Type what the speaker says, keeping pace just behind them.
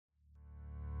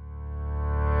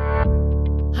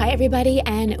everybody,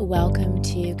 and welcome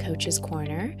to Coach's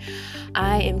Corner.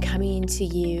 I am coming to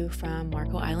you from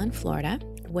Marco Island, Florida,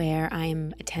 where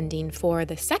I'm attending for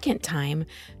the second time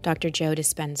Dr. Joe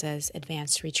Dispenza's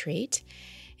advanced retreat.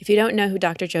 If you don't know who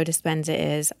Dr. Joe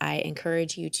Dispenza is, I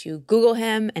encourage you to Google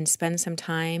him and spend some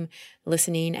time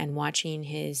listening and watching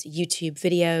his YouTube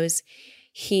videos.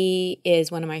 He is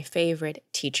one of my favorite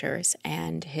teachers,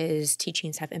 and his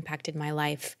teachings have impacted my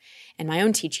life and my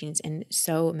own teachings in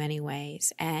so many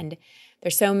ways. And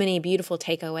there's so many beautiful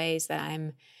takeaways that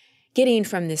I'm getting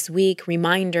from this week,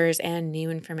 reminders and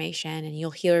new information, and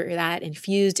you'll hear that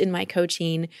infused in my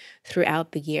coaching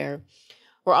throughout the year.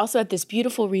 We're also at this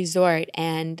beautiful resort,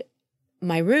 and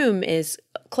my room is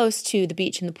close to the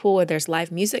beach and the pool where there's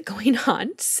live music going on.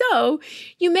 So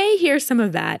you may hear some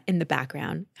of that in the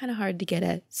background. Kind of hard to get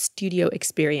a studio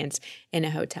experience in a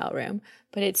hotel room,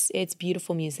 but it's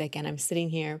beautiful music. And I'm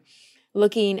sitting here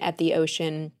looking at the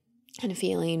ocean and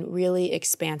feeling really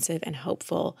expansive and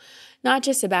hopeful, not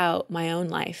just about my own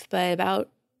life, but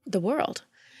about the world.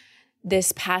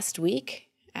 This past week,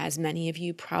 as many of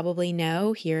you probably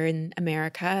know, here in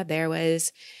America, there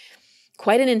was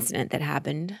quite an incident that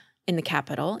happened in the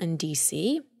Capitol in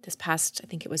D.C. this past, I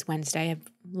think it was Wednesday. I've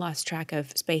lost track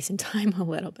of space and time a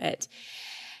little bit.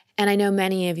 And I know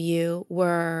many of you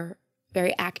were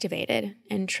very activated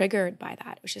and triggered by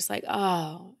that. It was just like,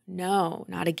 oh, no,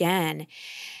 not again.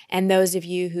 And those of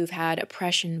you who've had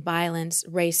oppression, violence,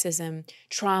 racism,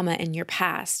 trauma in your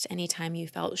past, anytime you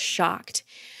felt shocked,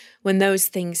 when those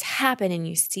things happen and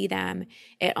you see them,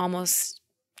 it almost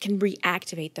can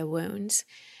reactivate the wounds.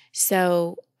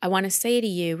 So I want to say to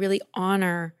you, really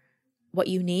honor what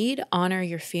you need, honor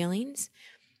your feelings.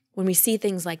 When we see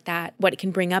things like that, what it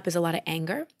can bring up is a lot of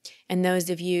anger. And those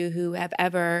of you who have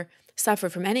ever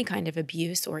suffered from any kind of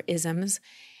abuse or isms,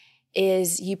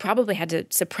 is you probably had to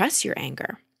suppress your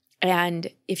anger. And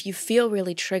if you feel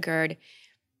really triggered,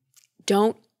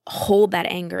 don't hold that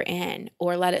anger in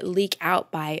or let it leak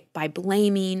out by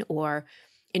blaming or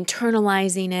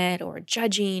internalizing it or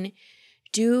judging.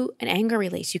 Do an anger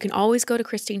release. You can always go to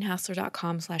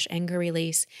christinehassler.com/anger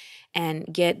release and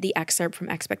get the excerpt from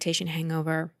Expectation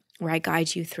Hangover where I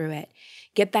guide you through it.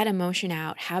 Get that emotion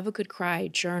out, have a good cry,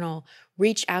 journal,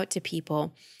 reach out to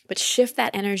people, but shift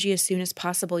that energy as soon as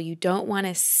possible. You don't want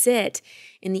to sit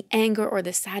in the anger or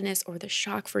the sadness or the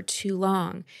shock for too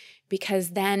long,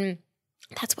 because then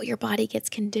that's what your body gets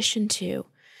conditioned to.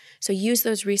 So use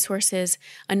those resources.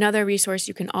 Another resource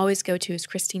you can always go to is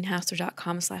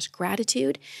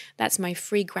christinehassler.com/gratitude. That's my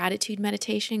free gratitude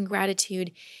meditation.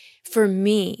 Gratitude for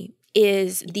me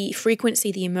is the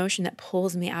frequency, the emotion that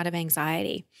pulls me out of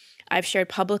anxiety. I've shared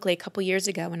publicly a couple years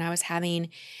ago when I was having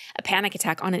a panic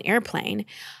attack on an airplane,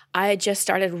 I had just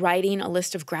started writing a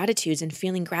list of gratitudes and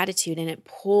feeling gratitude, and it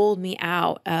pulled me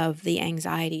out of the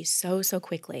anxiety so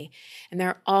quickly. And there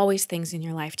are always things in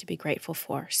your life to be grateful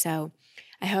for. So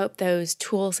I hope those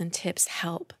tools and tips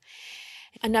help.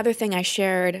 Another thing I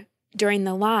shared during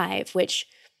the live, which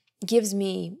gives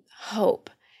me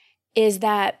hope, is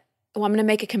that, I'm going to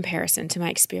make a comparison to my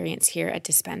experience here at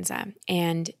Dispenza.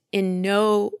 And in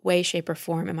no way, shape, or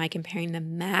form am I comparing the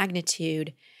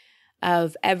magnitude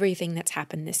of everything that's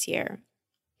happened this year.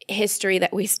 History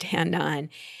that we stand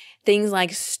on, things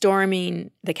like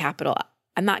storming the Capitol.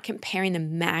 I'm not comparing the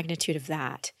magnitude of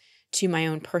that to my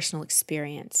own personal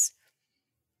experience.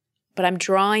 But I'm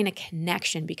drawing a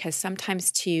connection because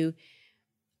sometimes to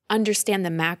understand the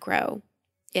macro,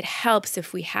 it helps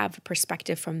if we have a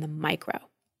perspective from the micro.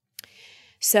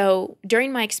 So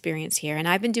during my experience here, and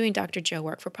I've been doing Dr. Joe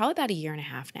work for probably about a year and a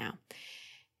half now.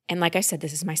 And like I said,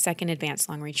 this is my second advanced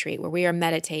long retreat where we are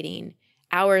meditating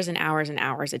hours and hours and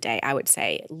hours a day. I would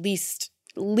say at least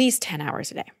 10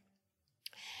 hours a day.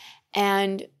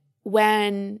 And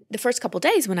when the first couple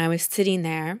days when I was sitting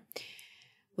there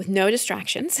with no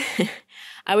distractions,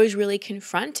 I was really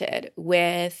confronted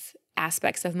with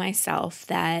aspects of myself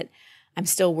that I'm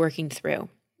still working through.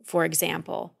 For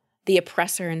example, the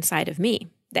oppressor inside of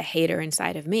me, the hater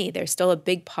inside of me. There's still a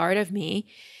big part of me,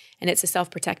 and it's a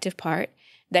self-protective part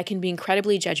that can be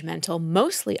incredibly judgmental,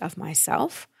 mostly of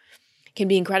myself, can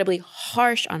be incredibly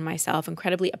harsh on myself,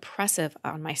 incredibly oppressive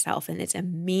on myself, and it's a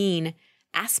mean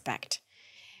aspect.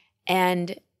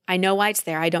 And I know why it's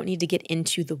there. I don't need to get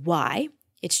into the why.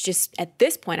 It's just, at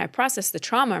this point, I processed the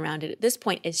trauma around it. At this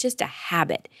point, it's just a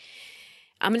habit.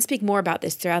 I'm going to speak more about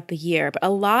this throughout the year, but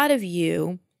a lot of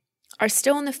you are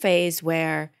still in the phase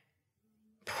where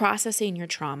processing your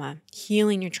trauma,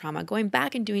 healing your trauma, going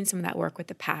back and doing some of that work with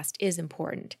the past is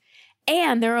important.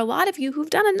 And there are a lot of you who've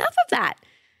done enough of that.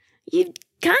 You've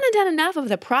kind of done enough of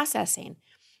the processing.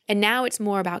 And now it's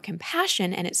more about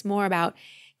compassion, and it's more about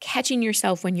catching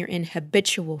yourself when you're in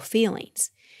habitual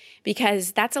feelings.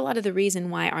 Because that's a lot of the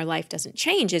reason why our life doesn't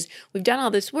change is we've done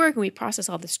all this work and we process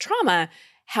all this trauma.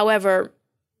 However,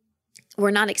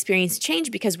 we're not experiencing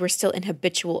change because we're still in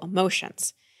habitual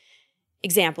emotions.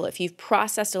 Example, if you've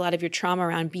processed a lot of your trauma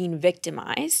around being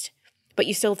victimized, but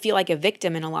you still feel like a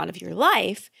victim in a lot of your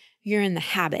life, you're in the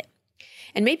habit.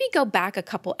 And maybe go back a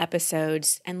couple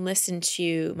episodes and listen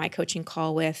to my coaching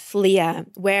call with Leah,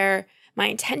 where my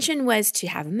intention was to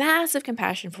have massive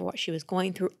compassion for what she was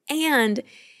going through and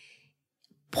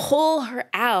pull her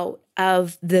out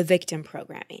of the victim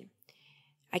programming.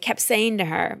 I kept saying to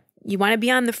her, you want to be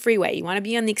on the freeway, you want to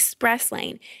be on the express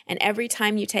lane, and every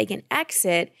time you take an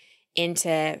exit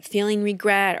into feeling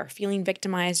regret or feeling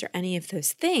victimized or any of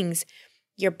those things,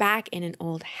 you're back in an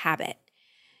old habit.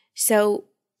 So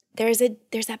there's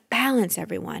a balance,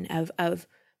 everyone, of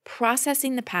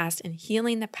processing the past and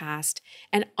healing the past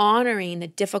and honoring the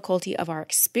difficulty of our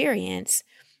experience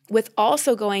with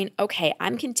also going, okay,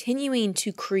 I'm continuing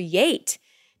to create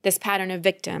this pattern of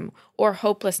victim or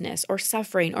hopelessness or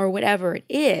suffering or whatever it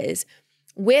is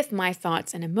with my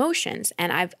thoughts and emotions.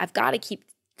 And I've got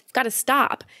to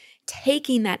stop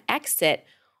taking that exit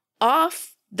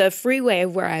off the freeway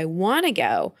of where I want to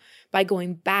go by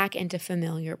going back into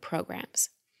familiar programs.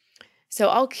 So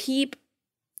I'll keep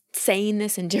saying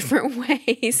this in different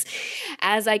ways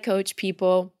as I coach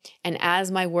people and as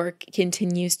my work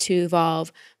continues to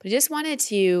evolve. But I just wanted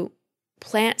to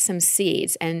plant some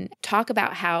seeds and talk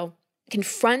about how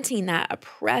confronting that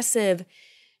oppressive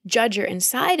judger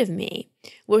inside of me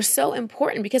was so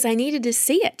important because I needed to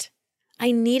see it.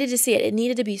 I needed to see it. It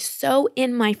needed to be so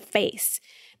in my face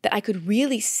that I could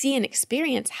really see and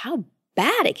experience how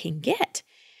bad it can get.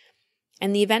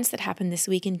 And the events that happened this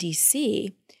week in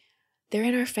DC, they're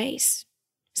in our face.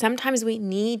 Sometimes we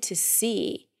need to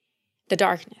see the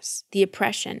darkness, the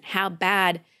oppression, how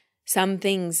bad some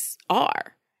things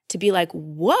are to be like,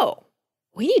 whoa,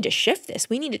 we need to shift this.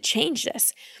 We need to change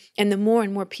this. And the more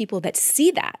and more people that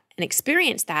see that and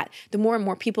experience that, the more and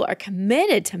more people are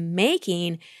committed to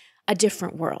making a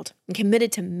different world and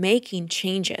committed to making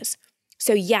changes.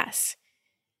 So yes,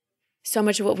 so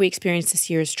much of what we experienced this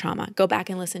year is trauma. Go back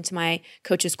and listen to my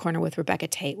Coach's Corner with Rebecca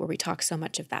Tate, where we talk so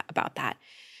much about that.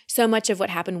 So much of what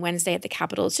happened Wednesday at the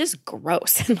Capitol is just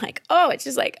gross and like, oh, it's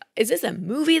just like, is this a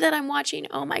movie that I'm watching?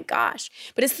 Oh my gosh!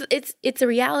 But it's a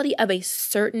reality of a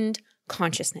certain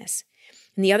consciousness.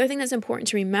 And the other thing that's important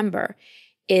to remember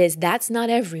is that's not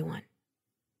everyone.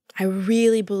 I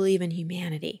really believe in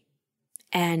humanity,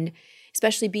 and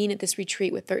especially being at this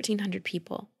retreat with 1,300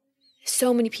 people.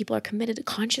 So many people are committed to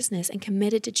consciousness and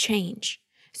committed to change.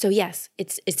 So yes,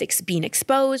 it's being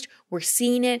exposed. We're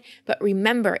seeing it. But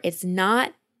remember, it's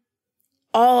not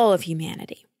all of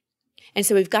humanity. And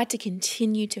so we've got to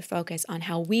continue to focus on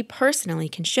how we personally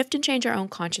can shift and change our own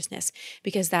consciousness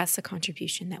because that's the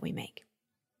contribution that we make.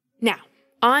 Now,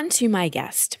 on to my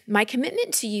guest. My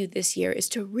commitment to you this year is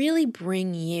to really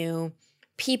bring you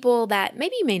people that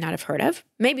maybe you may not have heard of,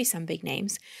 maybe some big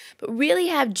names, but really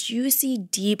have juicy,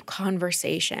 deep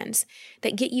conversations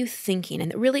that get you thinking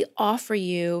and that really offer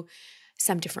you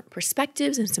some different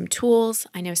perspectives and some tools.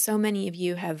 I know so many of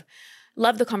you have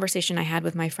loved the conversation I had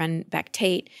with my friend Beck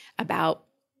Tate about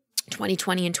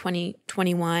 2020 and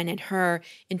 2021 and her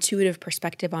intuitive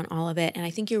perspective on all of it. And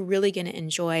I think you're really going to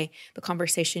enjoy the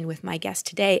conversation with my guest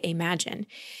today, Imagine.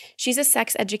 She's a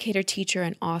sex educator, teacher,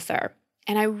 and author.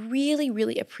 And I really,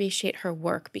 really appreciate her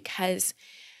work because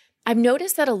I've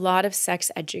noticed that a lot of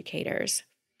sex educators,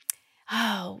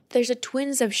 there's a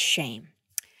twinge of shame.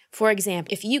 For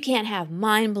example, if you can't have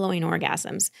mind-blowing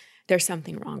orgasms, there's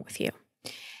something wrong with you.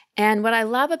 And what I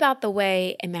love about the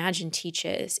way Imagine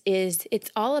teaches is it's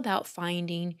all about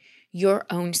finding your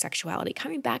own sexuality,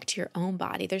 coming back to your own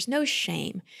body. There's no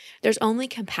shame. There's only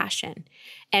compassion.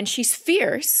 And she's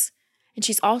fierce, and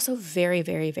she's also very,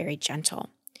 very, very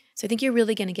gentle. So I think you're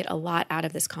really going to get a lot out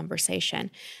of this conversation.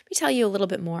 Let me tell you a little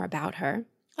bit more about her.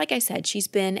 Like I said, she's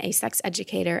been a sex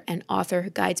educator and author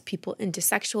who guides people into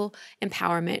sexual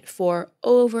empowerment for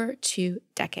over 2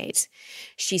 decades.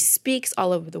 She speaks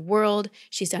all over the world.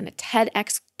 She's done a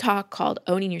TEDx talk called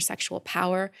Owning Your Sexual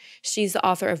Power. She's the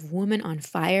author of Woman on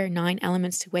Fire, 9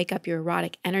 Elements to Wake Up Your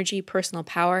Erotic Energy, Personal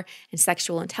Power, and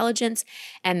Sexual Intelligence,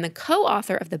 and the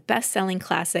co-author of the best-selling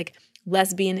classic,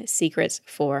 Lesbian Secrets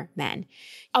for Men.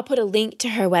 I'll put a link to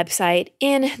her website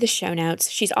in the show notes.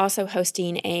 She's also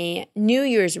hosting a New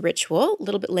Year's ritual a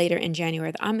little bit later in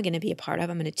January that I'm going to be a part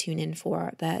of. I'm going to tune in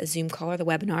for the Zoom call or the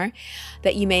webinar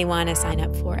that you may want to sign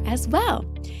up for as well.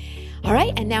 All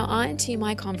right, and now on to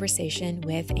my conversation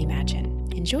with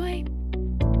Imagine. Enjoy.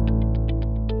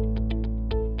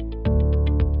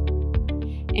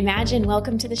 Imagine,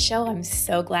 welcome to the show. I'm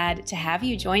so glad to have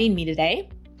you joining me today.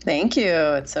 Thank you.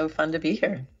 It's so fun to be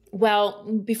here. Well,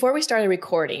 before we started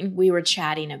recording, we were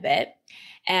chatting a bit,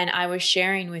 and I was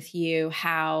sharing with you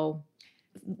how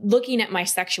looking at my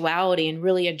sexuality and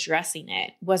really addressing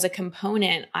it was a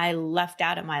component I left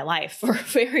out of my life for a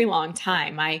very long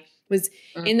time. I was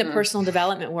in the personal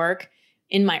development work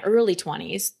in my early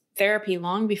 20s, therapy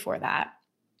long before that,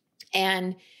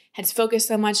 and had focused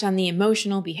so much on the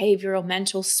emotional, behavioral,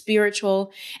 mental,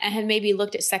 spiritual, and had maybe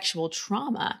looked at sexual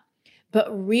trauma, but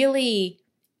really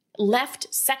left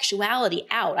sexuality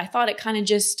out. I thought it kind of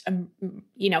just,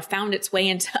 found its way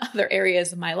into other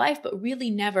areas of my life, but really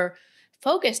never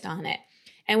focused on it.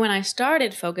 And when I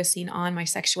started focusing on my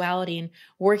sexuality and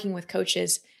working with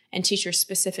coaches and teachers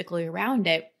specifically around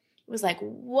it, it was like,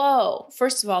 whoa,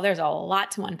 first of all, there's a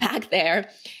lot to unpack there.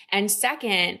 And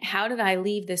second, how did I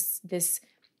leave this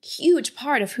huge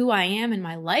part of who I am and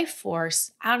my life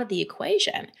force out of the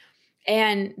equation?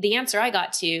 And the answer I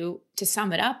got to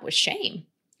sum it up, was shame.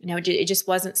 It just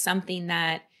wasn't something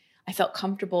that I felt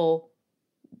comfortable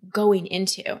going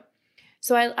into.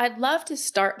 So I'd love to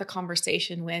start the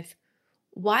conversation with,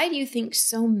 why do you think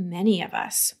so many of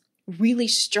us really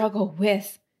struggle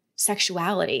with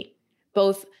sexuality,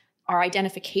 both our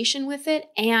identification with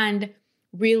it and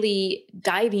really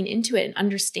diving into it and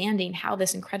understanding how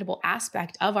this incredible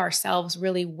aspect of ourselves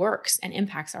really works and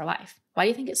impacts our life? Why do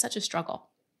you think it's such a struggle?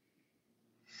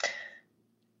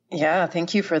 Yeah,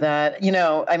 thank you for that.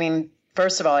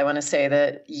 First of all, I want to say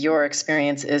that your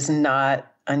experience is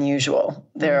not unusual.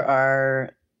 There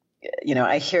are,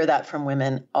 I hear that from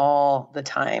women all the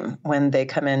time when they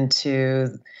come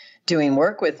into doing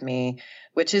work with me,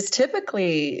 which is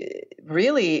typically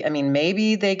really,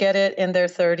 maybe they get it in their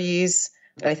 30s.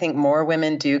 I think more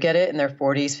women do get it in their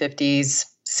 40s, 50s,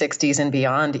 60s, and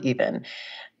beyond even.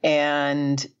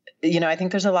 And, I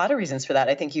think there's a lot of reasons for that.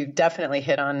 I think you definitely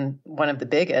hit on one of the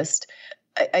biggest.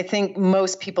 I think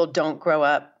most people don't grow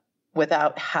up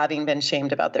without having been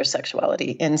shamed about their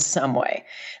sexuality in some way.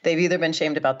 They've either been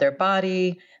shamed about their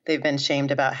body, they've been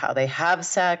shamed about how they have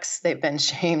sex, they've been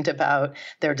shamed about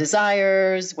their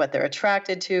desires, what they're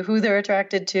attracted to, who they're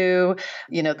attracted to.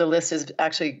 The list is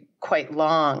actually quite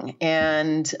long.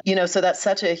 And, so that's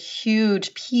such a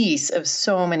huge piece of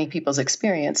so many people's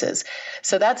experiences.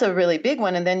 So that's a really big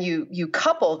one. And then you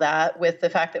couple that with the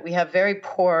fact that we have very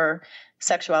poor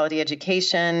sexuality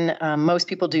education. Most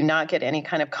people do not get any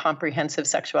kind of comprehensive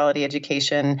sexuality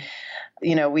education.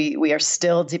 We are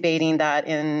still debating that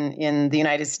in the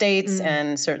United States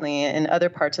and certainly in other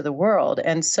parts of the world.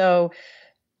 And so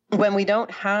when we don't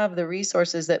have the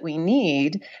resources that we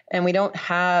need, and we don't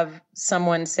have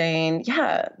someone saying,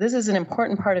 yeah, this is an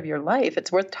important part of your life,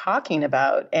 it's worth talking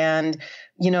about. And,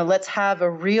 let's have a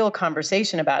real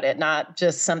conversation about it, not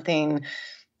just something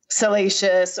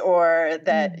salacious or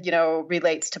that,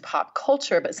 relates to pop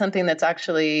culture, but something that's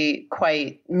actually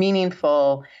quite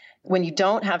meaningful. When you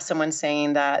don't have someone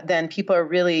saying that, then people are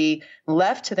really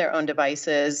left to their own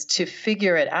devices to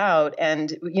figure it out.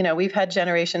 And, we've had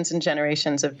generations and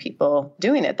generations of people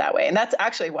doing it that way. And that's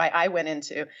actually why I went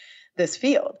into this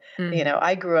field.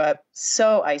 I grew up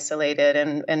so isolated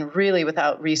and really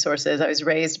without resources. I was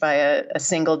raised by a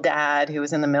single dad who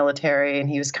was in the military, and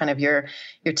he was kind of your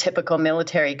typical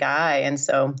military guy. And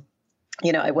so,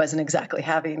 I wasn't exactly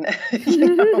having,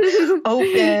 open,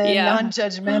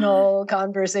 non-judgmental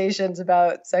conversations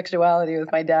about sexuality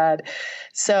with my dad.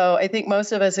 So I think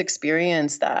most of us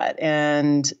experience that.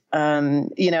 And,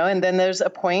 and then there's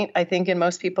a point, I think, in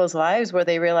most people's lives where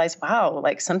they realize, wow,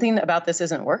 like something about this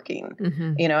isn't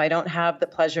working. I don't have the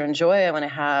pleasure and joy I want to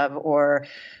have, or,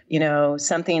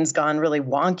 something's gone really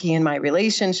wonky in my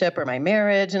relationship or my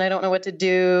marriage, and I don't know what to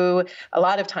do. A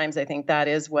lot of times I think that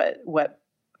is what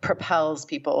propels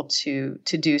people to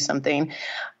do something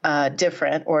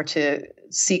different or to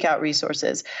seek out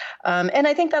resources. And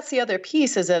I think that's the other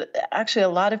piece, is that actually a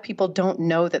lot of people don't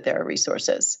know that there are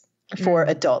resources for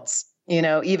adults.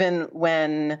 Even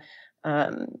when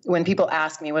people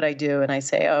ask me what I do, and I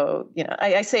say,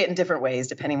 I say it in different ways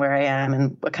depending where I am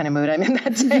and what kind of mood I'm in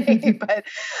that day. But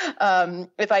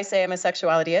if I say I'm a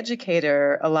sexuality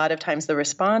educator, a lot of times the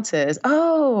response is,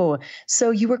 oh, so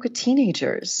you work with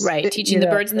teenagers. Right. Teaching the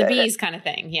birds and the bees kind of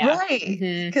thing. Yeah. Right.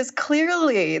 Because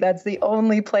clearly that's the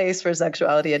only place for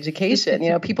sexuality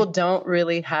education. People don't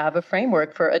really have a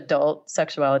framework for adult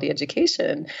sexuality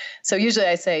education. So usually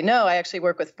I say, no, I actually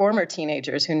work with former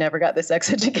teenagers who never got the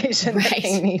sex education that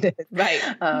they needed. Right.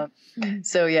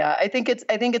 So yeah, I think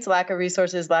it's lack of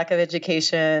resources, lack of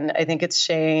education. I think it's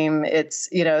shame. It's,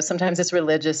 sometimes it's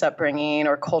religious upbringing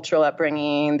or cultural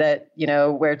upbringing that,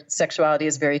 where sexuality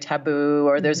is very taboo,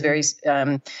 or there's very,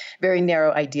 very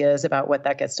narrow ideas about what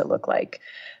that gets to look like.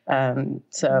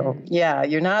 Yeah,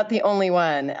 you're not the only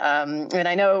one. And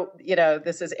I know,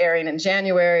 this is airing in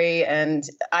January, and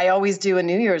I always do a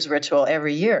New Year's ritual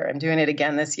every year. I'm doing it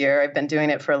again this year. I've been doing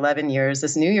it for 11 years,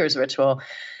 this New Year's ritual,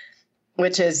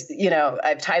 which is,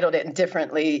 I've titled it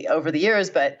differently over the years,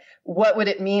 but what would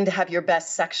it mean to have your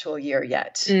best sexual year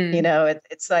yet?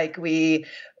 It's like we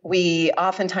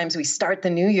oftentimes we start the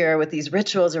new year with these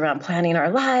rituals around planning our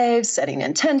lives, setting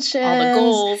intentions, all the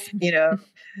goals,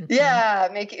 yeah,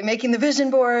 making the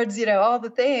vision boards, all the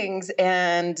things.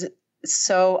 And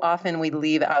so often we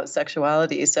leave out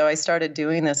sexuality. So I started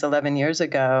doing this 11 years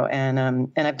ago, and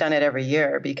I've done it every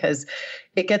year because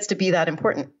it gets to be that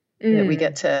important. That we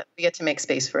get to make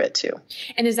space for it too.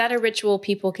 And is that a ritual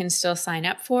people can still sign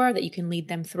up for, that you can lead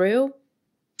them through?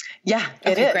 Yeah,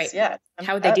 it is. Great. Yeah.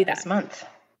 How would they do that this month?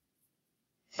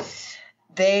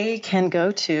 They can go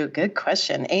to, good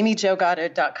question,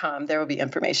 amyjogoddard.com. There will be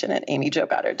information at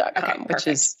amyjogoddard.com, which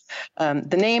is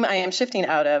the name I am shifting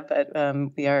out of, but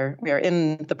we are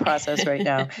in the process right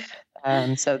now.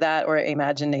 So that, or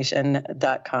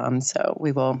imagination.com. So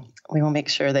we will make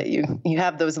sure that you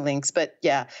have those links. But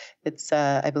yeah, it's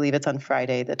I believe it's on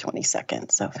Friday the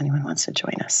 22nd. So if anyone wants to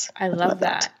join us. I love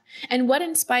that. And what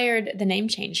inspired the name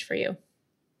change for you?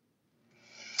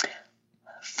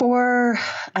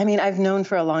 I've known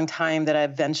for a long time that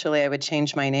eventually I would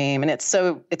change my name. And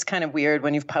it's kind of weird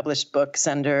when you've published books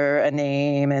under a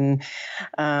name, and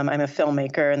I'm a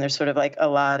filmmaker, and there's sort of like a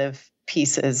lot of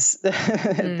pieces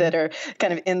that are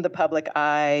kind of in the public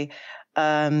eye.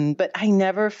 But I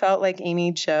never felt like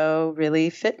Amy Jo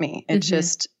really fit me.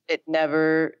 It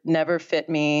never fit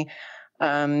me.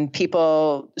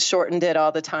 People shortened it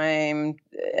all the time,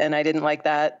 and I didn't like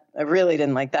that. I really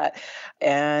didn't like that.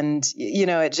 And,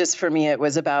 it just, for me, it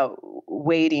was about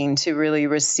waiting to really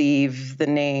receive the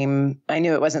name. I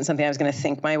knew it wasn't something I was going to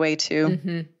think my way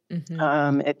to.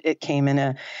 It came in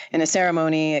a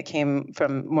ceremony. It came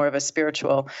from more of a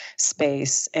spiritual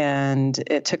space, and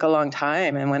it took a long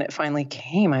time. And when it finally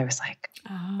came, I was like,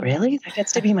 really? That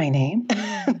gets to be my name?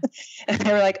 And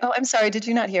they were like, oh, I'm sorry. Did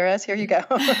you not hear us? Here you go.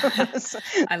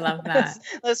 I love that.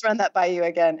 Let's run that by you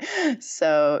again.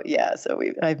 So yeah,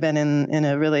 I've been in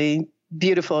a really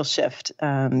beautiful shift.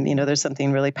 There's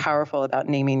something really powerful about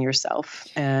naming yourself.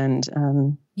 And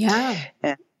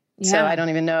so I don't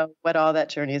even know what all that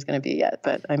journey is going to be yet,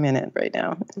 but I'm in it right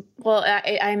now. Well,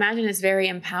 I imagine it's very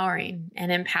empowering,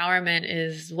 and empowerment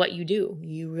is what you do.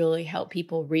 You really help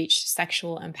people reach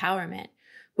sexual empowerment,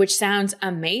 which sounds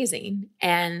amazing.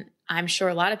 And I'm sure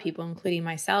a lot of people, including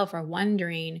myself, are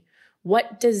wondering,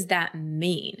 what does that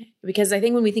mean? Because I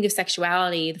think when we think of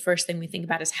sexuality, the first thing we think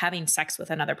about is having sex with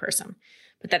another person,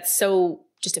 but that's so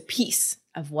just a piece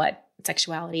of what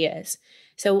sexuality is.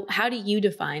 So how do you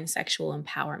define sexual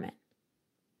empowerment?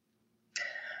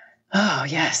 Oh,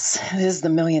 yes. It is the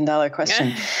 $1 million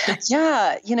question.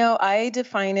 Yeah. I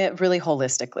define it really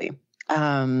holistically.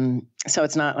 So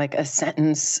it's not like a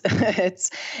sentence. I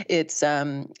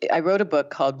wrote a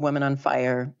book called Woman on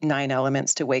Fire, 9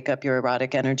 Elements to Wake Up Your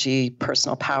Erotic Energy,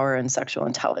 Personal Power, and Sexual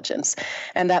Intelligence.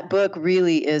 And that book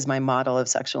really is my model of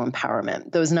sexual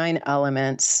empowerment. Those 9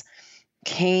 elements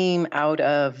came out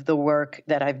of the work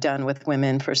that I've done with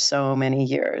women for so many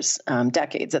years,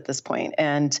 decades at this point.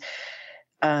 And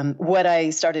what I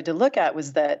started to look at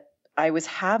was that I was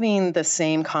having the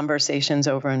same conversations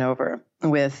over and over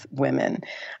with women.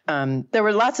 There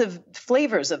were lots of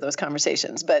flavors of those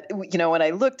conversations, but when I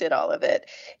looked at all of it,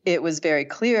 it was very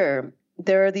clear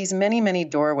there are these many, many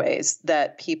doorways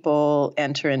that people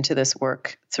enter into this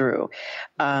work through.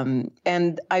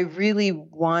 And I really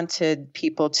wanted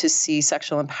people to see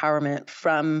sexual empowerment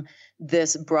from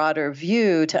this broader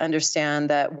view, to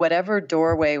understand that whatever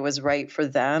doorway was right for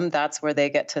them, that's where they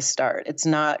get to start. It's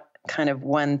not kind of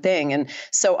one thing. And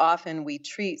so often we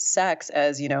treat sex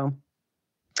as,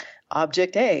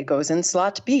 object A goes in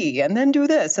slot B and then do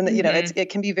this. And, it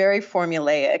can be very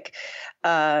formulaic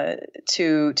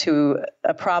to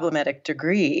a problematic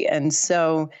degree. And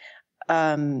so,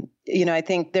 I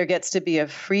think there gets to be a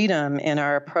freedom in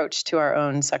our approach to our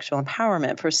own sexual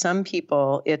empowerment. For some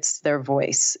people, it's their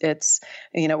voice. It's,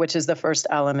 which is the first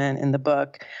element in the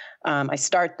book. I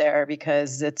start there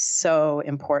because it's so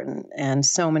important. And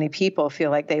so many people feel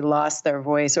like they lost their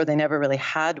voice, or they never really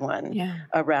had one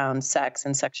around sex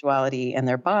and sexuality and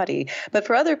their body. But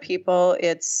for other people,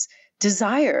 it's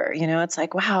desire. It's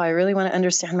like, wow, I really want to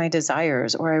understand my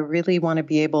desires, or I really want to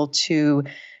be able to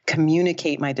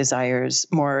communicate my desires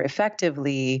more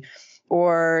effectively.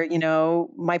 Or,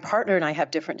 my partner and I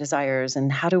have different desires,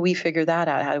 and how do we figure that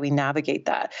out? How do we navigate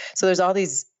that? So there's all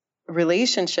these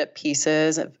relationship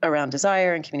pieces around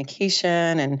desire and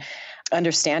communication and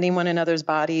understanding one another's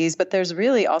bodies. But there's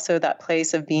really also that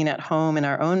place of being at home in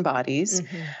our own bodies,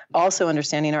 also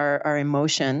understanding our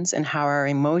emotions and how our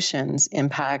emotions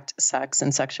impact sex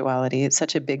and sexuality. It's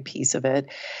such a big piece of it.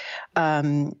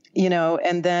 And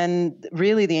then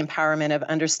really the empowerment of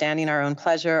understanding our own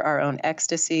pleasure, our own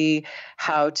ecstasy,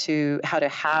 how to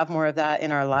have more of that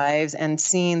in our lives, and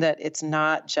seeing that it's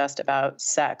not just about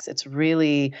sex. It's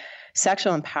really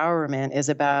sexual empowerment is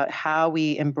about how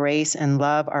we embrace and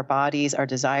love our bodies, our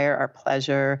desire, our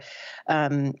pleasure,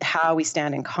 how we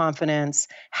stand in confidence,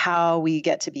 how we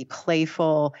get to be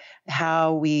playful,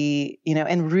 how we,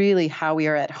 and really how we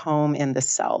are at home in the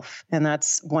self. And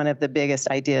that's one of the biggest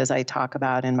ideas I talk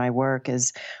about in my work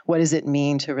is, what does it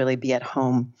mean to really be at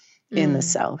home in the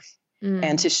self?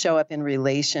 And to show up in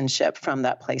relationship from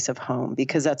that place of home,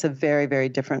 because that's a very, very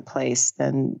different place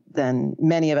than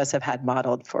many of us have had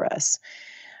modeled for us.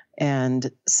 And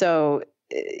so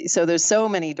there's so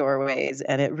many doorways,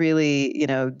 and it really,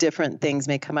 different things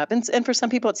may come up. And for some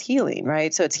people it's healing,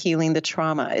 right? So it's healing the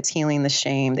trauma, it's healing the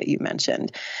shame that you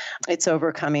mentioned. It's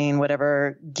overcoming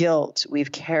whatever guilt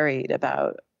we've carried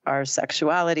about our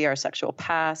sexuality, our sexual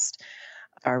past,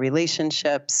 our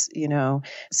relationships,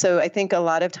 So I think a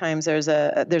lot of times there's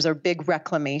a big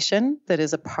reclamation that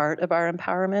is a part of our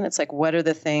empowerment. It's like, what are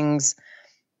the things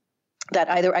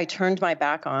that either I turned my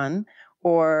back on,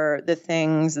 or the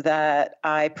things that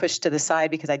I pushed to the side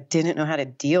because I didn't know how to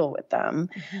deal with them,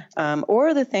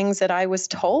 or the things that I was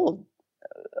told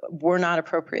were not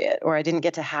appropriate, or I didn't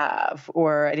get to have,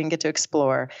 or I didn't get to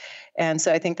explore. And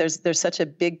so I think there's such a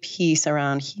big piece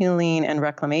around healing and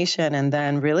reclamation, and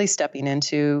then really stepping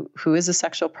into who is the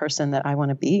sexual person that I want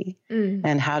to be,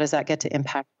 and how does that get to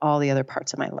impact all the other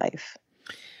parts of my life.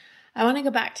 I want to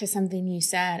go back to something you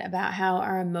said about how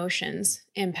our emotions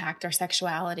impact our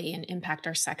sexuality and impact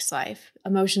our sex life.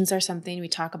 Emotions are something we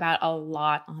talk about a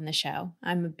lot on the show.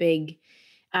 I'm a big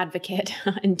advocate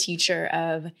and teacher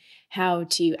of how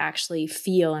to actually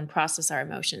feel and process our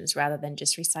emotions rather than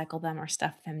just recycle them or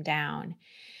stuff them down.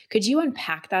 Could you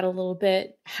unpack that a little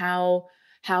bit? How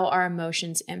our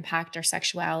emotions impact our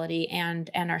sexuality and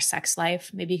our sex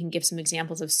life? Maybe you can give some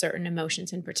examples of certain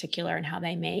emotions in particular and how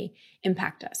they may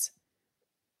impact us.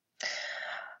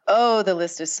 Oh, the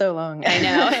list is so long. I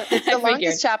know. It's the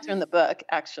longest chapter in the book,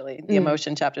 actually, the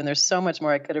emotion chapter. And there's so much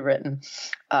more I could have written.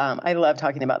 I love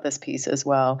talking about this piece as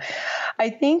well. I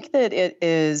think that it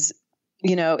is,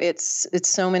 it's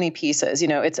so many pieces.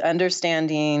 It's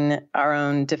understanding our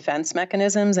own defense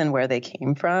mechanisms and where they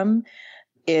came from.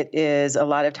 It is a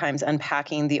lot of times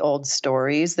unpacking the old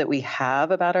stories that we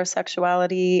have about our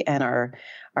sexuality and our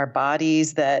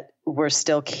bodies that we're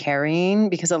still carrying.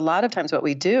 Because a lot of times what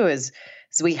we do is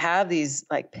we have these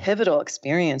like pivotal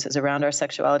experiences around our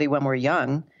sexuality when we're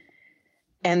young.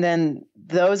 And then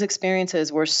those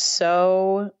experiences were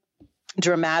so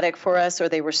dramatic for us, or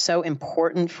they were so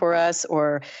important for us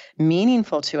or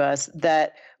meaningful to us,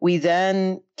 that we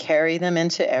then carry them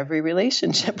into every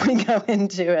relationship we go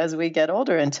into as we get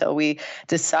older, until we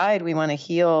decide we want to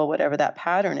heal whatever that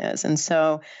pattern is. And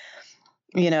so,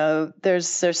 there's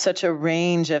such a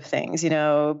range of things,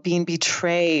 being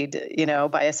betrayed,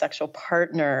 by a sexual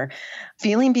partner,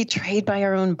 feeling betrayed by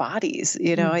our own bodies.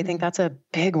 I think that's a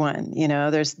big one.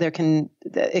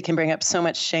 It can bring up so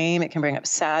much shame. It can bring up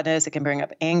sadness. It can bring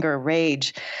up anger,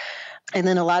 rage. And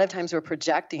then a lot of times we're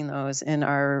projecting those in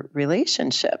our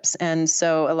relationships. And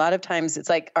so a lot of times it's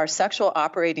like our sexual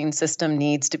operating system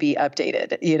needs to be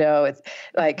updated. It's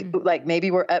like maybe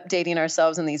we're updating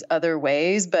ourselves in these other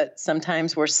ways, but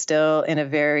sometimes we're still in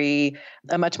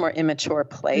a much more immature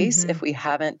place if we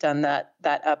haven't done that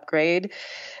upgrade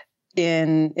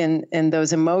in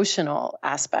those emotional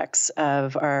aspects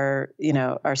of our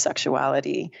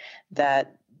sexuality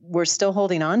that we're still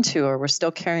holding on to, or we're still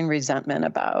carrying resentment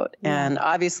about. Yeah. And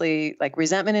obviously, like,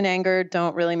 resentment and anger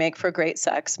don't really make for great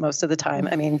sex most of the time.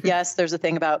 I mean, yes, there's a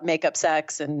thing about makeup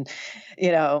sex, and,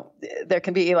 there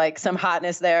can be like some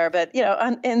hotness there, but,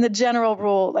 in the general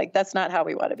rule, like, that's not how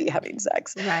we want to be having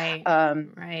sex. Right.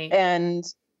 Right. And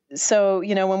so,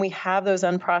 when we have those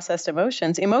unprocessed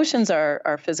emotions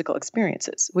are physical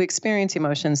experiences. We experience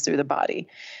emotions through the body.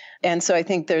 And so I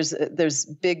think there's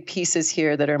big pieces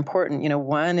here that are important.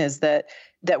 One is that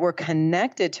we're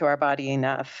connected to our body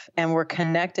enough, and we're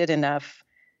connected enough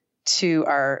to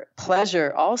our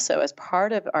pleasure also as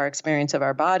part of our experience of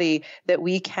our body, that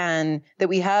we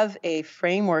have a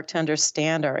framework to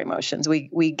understand our emotions.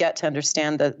 We get to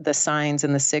understand the signs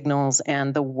and the signals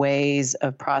and the ways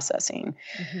of processing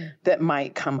that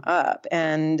might come up.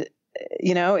 And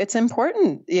it's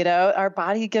important, our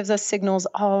body gives us signals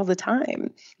all the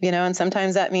time, and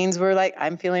sometimes that means we're like,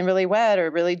 I'm feeling really wet or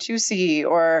really juicy,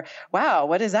 or wow,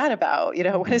 what is that about?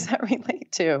 What does that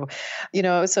relate to?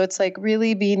 So it's like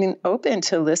really being open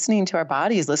to listening to our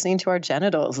bodies, listening to our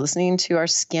genitals, listening to our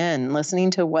skin,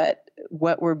 listening to what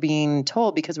we're being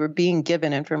told, because we're being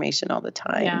given information all the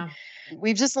time. Yeah.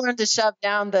 We've just learned to shove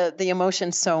down the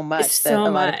emotion so much that a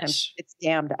lot of times it's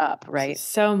dammed up, right?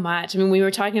 So much. I mean, we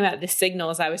were talking about the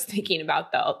signals. I was thinking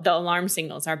about the alarm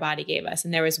signals our body gave us.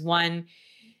 And there was one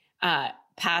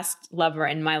past lover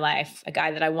in my life, a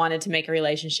guy that I wanted to make a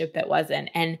relationship that wasn't.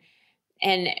 And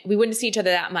we wouldn't see each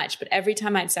other that much, but every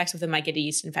time I had sex with him, I get a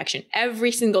yeast infection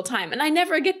every single time. And I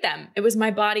never get them. It was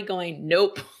my body going,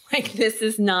 nope, like this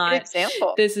is not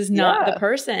the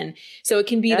person. So it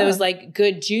can be those like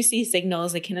good, juicy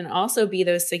signals. It can also be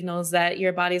those signals that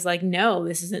your body's like, no,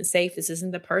 this isn't safe. This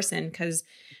isn't the person, because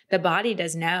the body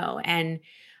does know. And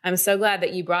I'm so glad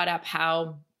that you brought up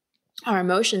how our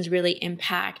emotions really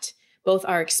impact both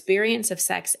our experience of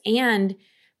sex and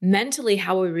mentally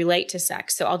how we relate to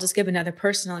sex. So I'll just give another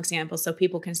personal example so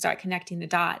people can start connecting the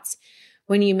dots.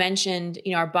 When you mentioned,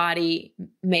 our body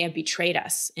may have betrayed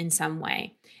us in some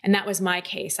way. And that was my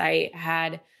case. I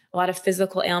had a lot of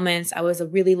physical ailments. I was a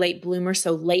really late bloomer,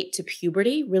 so late to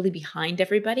puberty, really behind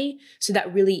everybody. So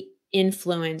that really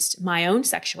influenced my own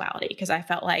sexuality, because I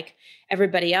felt like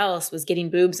everybody else was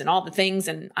getting boobs and all the things,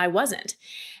 and I wasn't.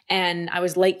 And I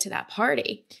was late to that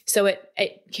party. So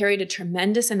it carried a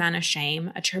tremendous amount of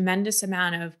shame, a tremendous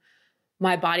amount of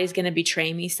my body's going to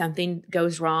betray me, something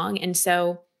goes wrong. And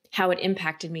so how it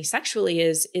impacted me sexually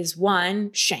is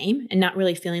one, shame and not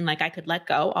really feeling like I could let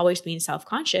go, always being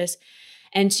self-conscious.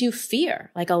 And two, fear,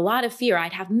 like a lot of fear.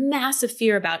 I'd have massive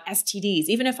fear about STDs,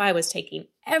 even if I was taking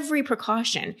every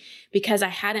precaution, because I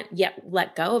hadn't yet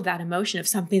let go of that emotion of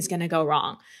something's going to go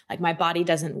wrong. Like my body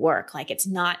doesn't work, like it's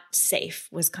not safe,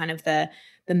 was kind of the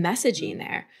messaging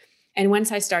there. And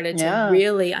once I started to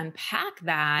really unpack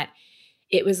that,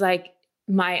 it was like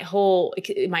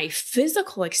my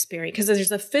physical experience, because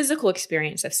there's a physical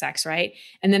experience of sex, right?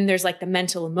 And then there's like the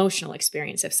mental, emotional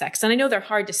experience of sex. And I know they're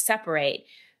hard to separate.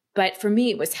 But for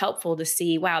me, it was helpful to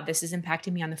see, wow, this is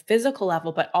impacting me on the physical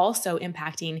level, but also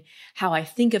impacting how I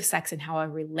think of sex and how I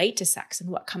relate to sex and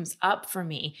what comes up for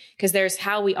me. Because there's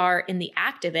how we are in the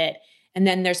act of it. And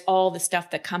then there's all the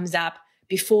stuff that comes up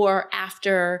before,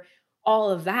 after, all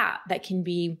of that can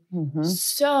be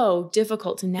so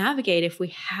difficult to navigate if we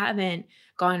haven't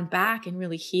gone back and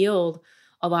really healed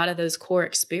a lot of those core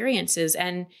experiences.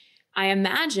 And I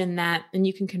imagine that, and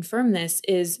you can confirm this,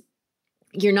 is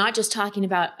you're not just talking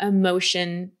about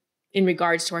emotion in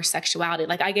regards to our sexuality.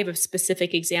 Like I gave a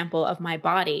specific example of my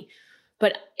body,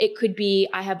 but it could be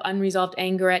I have unresolved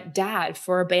anger at dad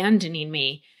for abandoning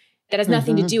me. That has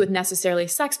nothing to do with necessarily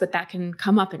sex, but that can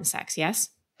come up in sex.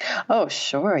 Yes? Oh,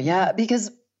 sure. Yeah. Because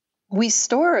we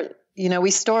store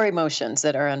emotions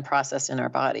that are unprocessed in our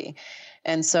body.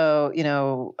 And so,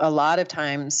 a lot of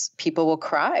times people will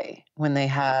cry when they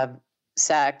have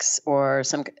sex or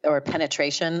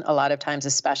penetration, a lot of times,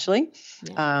 especially,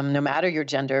 no matter your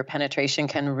gender, penetration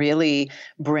can really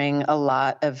bring a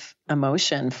lot of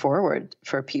emotion forward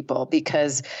for people,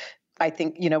 because I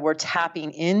think, we're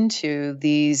tapping into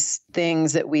these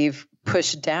things that we've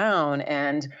pushed down.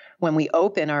 And when we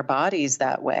open our bodies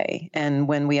that way, and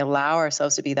when we allow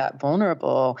ourselves to be that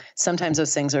vulnerable, sometimes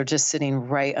those things are just sitting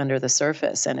right under the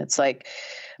surface. And it's like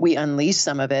we unleash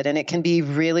some of it, and it can be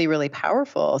really, really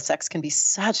powerful. Sex can be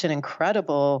such an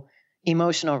incredible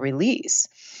emotional release.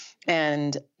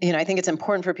 And, I think it's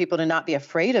important for people to not be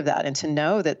afraid of that and to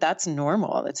know that that's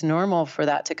normal. It's normal for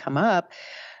that to come up.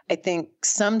 I think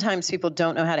sometimes people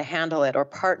don't know how to handle it, or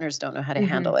partners don't know how to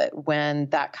handle it when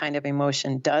that kind of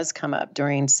emotion does come up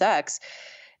during sex.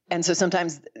 And so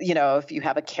sometimes, if you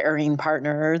have a caring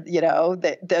partner,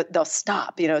 they'll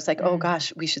stop, it's like, oh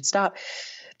gosh, we should stop.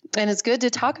 And it's good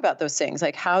to talk about those things.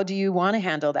 Like, how do you want to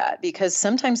handle that? Because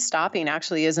sometimes stopping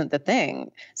actually isn't the thing.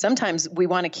 Sometimes we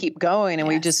want to keep going, and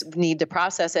we just need to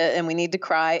process it, and we need to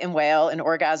cry and wail and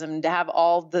orgasm to have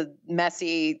all the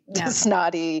messy,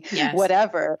 snotty,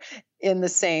 whatever in the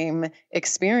same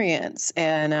experience.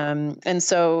 And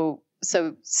so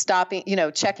stopping,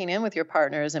 checking in with your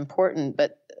partner is important,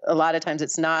 but a lot of times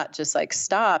it's not just like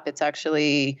stop. It's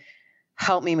actually,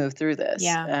 help me move through this.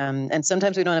 Yeah. And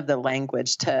sometimes we don't have the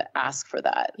language to ask for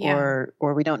that, or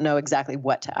we don't know exactly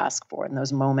what to ask for in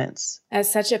those moments.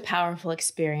 That's such a powerful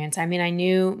experience. I mean, I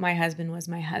knew my husband was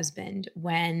my husband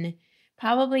when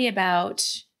probably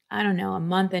about, I don't know, a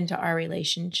month into our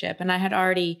relationship. And I had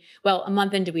already, well, a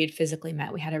month into we had physically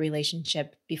met. We had a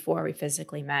relationship before we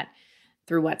physically met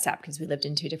through WhatsApp because we lived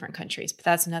in 2 different countries, but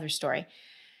that's another story.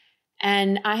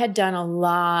 And I had done a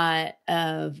lot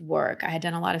of work. I had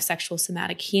done a lot of sexual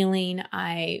somatic healing.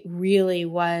 I really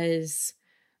was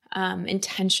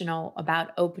intentional about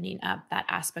opening up that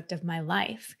aspect of my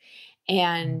life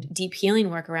and deep healing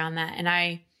work around that.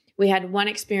 And we had one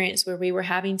experience where we were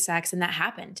having sex and that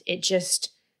happened. It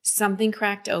just, something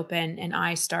cracked open and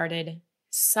I started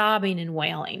sobbing and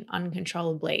wailing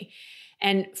uncontrollably.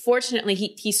 And fortunately,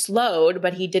 he slowed,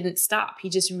 but he didn't stop. He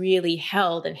just really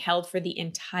held for the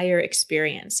entire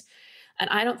experience. And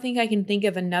I don't think I can think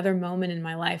of another moment in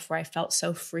my life where I felt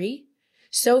so free.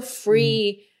 So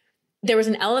free. There was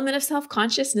an element of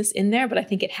self-consciousness in there, but I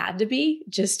think it had to be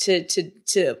just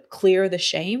to clear the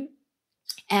shame.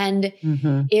 And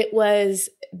it was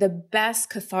the best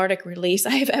cathartic release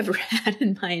I have ever had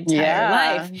in my entire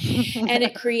life. And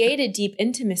it created deep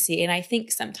intimacy. And I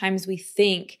think sometimes we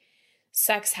think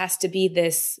sex has to be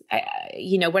this,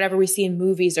 whatever we see in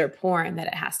movies or porn, that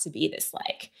it has to be this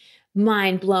like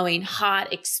mind-blowing,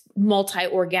 hot,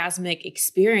 multi-orgasmic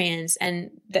experience.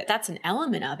 And that's an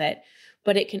element of it,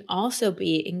 but it can also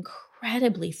be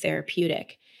incredibly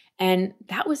therapeutic. And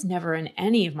that was never in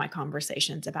any of my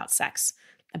conversations about sex,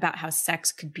 about how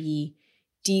sex could be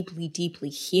deeply, deeply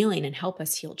healing and help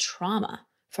us heal trauma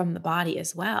from the body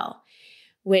as well.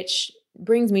 Which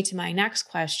brings me to my next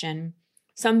question.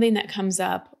 Something that comes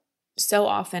up so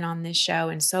often on this show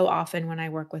and so often when I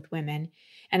work with women,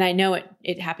 and I know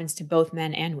it happens to both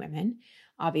men and women,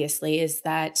 obviously, is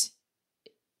that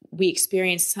we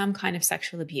experience some kind of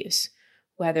sexual abuse,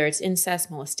 whether it's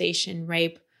incest, molestation,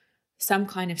 rape, some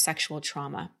kind of sexual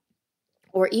trauma,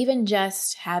 or even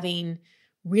just having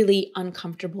really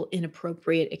uncomfortable,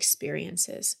 inappropriate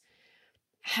experiences.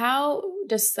 How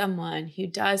does someone who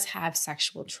does have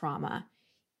sexual trauma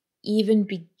even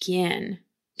begin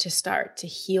to start to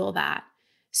heal that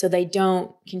so they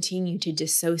don't continue to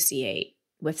dissociate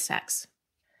with sex?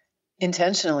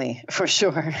 Intentionally, for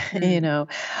sure.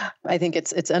 I think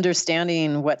it's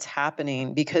understanding what's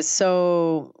happening, because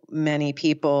so many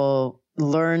people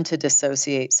learn to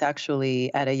dissociate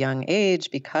sexually at a young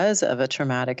age because of a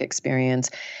traumatic experience.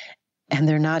 And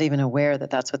they're not even aware that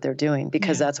that's what they're doing,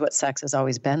 because that's what sex has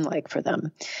always been like for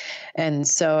them. And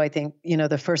so I think,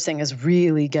 the first thing is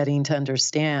really getting to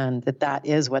understand that that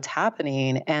is what's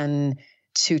happening, and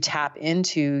to tap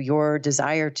into your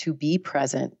desire to be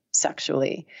present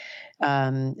sexually.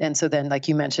 And so then, like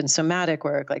you mentioned, somatic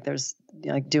work, like there's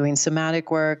like doing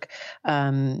somatic work,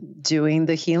 doing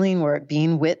the healing work,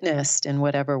 being witnessed in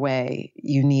whatever way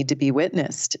you need to be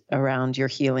witnessed around your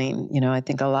healing. I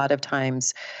think a lot of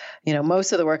times,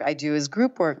 most of the work I do is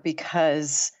group work,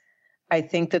 because I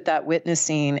think that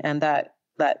witnessing and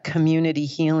that community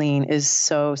healing is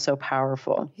so, so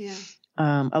powerful. Yeah.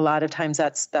 A lot of times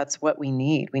that's what we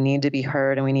need. We need to be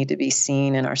heard, and we need to be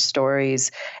seen in our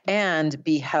stories and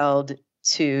be held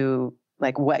to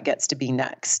like what gets to be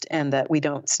next, and that we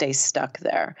don't stay stuck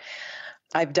there.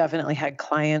 I've definitely had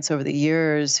clients over the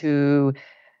years who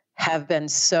have been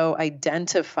so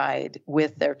identified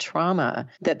with their trauma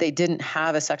that they didn't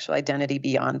have a sexual identity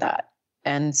beyond that.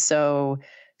 And so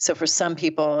for some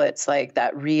people, it's like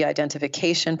that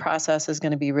re-identification process is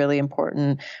going to be really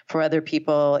important. For other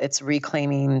people, it's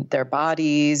reclaiming their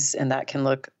bodies, and that can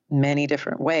look many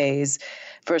different ways.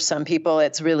 For some people,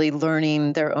 it's really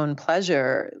learning their own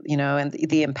pleasure, and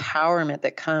the empowerment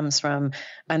that comes from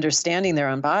understanding their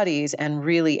own bodies and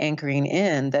really anchoring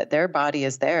in that their body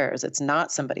is theirs. It's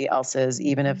not somebody else's,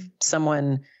 even if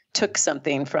someone took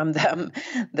something from them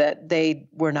that they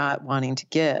were not wanting to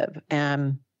give.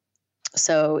 And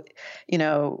so,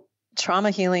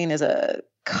 trauma healing is a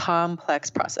complex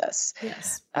process.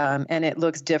 Yes. And it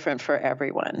looks different for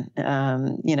everyone.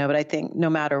 But I think no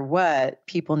matter what,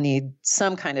 people need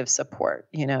some kind of support.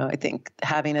 I think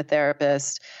having a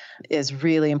therapist is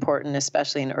really important,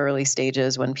 especially in early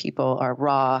stages when people are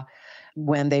raw,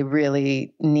 when they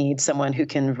really need someone who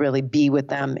can really be with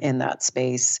them in that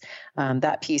space.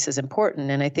 That piece is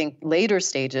important. And I think later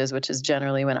stages, which is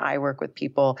generally when I work with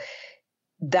people,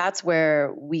 that's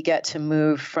where we get to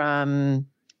move from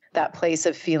that place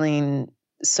of feeling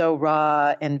so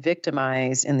raw and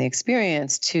victimized in the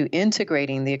experience to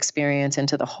integrating the experience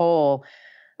into the whole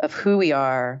of who we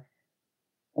are,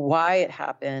 why it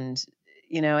happened,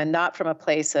 and not from a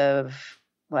place of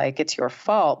like it's your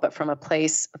fault, but from a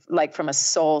place, like from a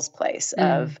soul's place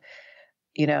of,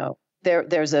 you know,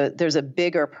 there's a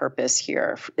bigger purpose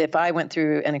here. If I went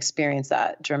through an experience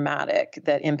that dramatic,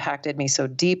 that impacted me so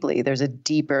deeply, there's a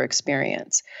deeper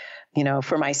experience. You know,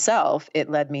 for myself, it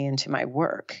led me into my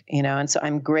work, you know, and so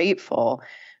I'm grateful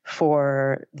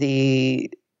for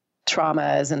the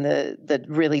traumas and the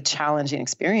really challenging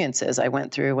experiences I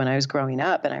went through when I was growing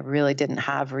up, and I really didn't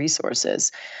have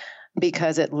resources,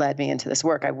 because it led me into this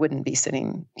work. I wouldn't be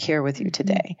sitting here with you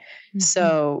today.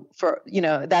 So for, you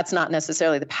know, that's not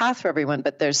necessarily the path for everyone,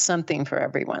 but there's something for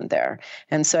everyone there.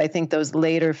 And so I think those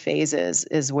later phases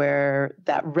is where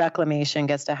that reclamation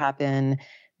gets to happen,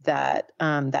 that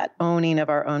that owning of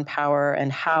our own power and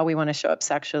how we want to show up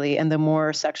sexually. And the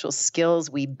more sexual skills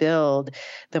we build,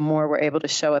 the more we're able to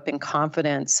show up in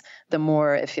confidence, the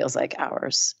more it feels like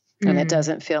ours. And it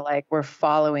doesn't feel like we're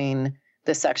following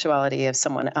the sexuality of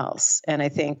someone else. And I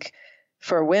think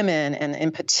for women, and in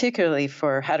particularly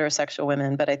for heterosexual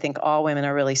women, but I think all women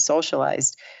are really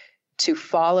socialized to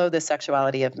follow the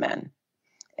sexuality of men.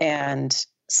 And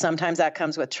sometimes that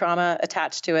comes with trauma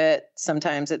attached to it.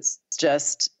 Sometimes it's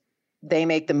just they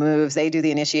make the moves, they do the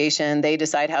initiation, they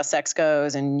decide how sex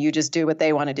goes, and you just do what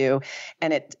they want to do.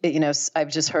 And it, you know,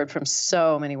 I've just heard from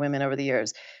so many women over the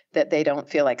years that they don't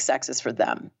feel like sex is for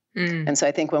them. And so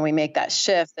I think when we make that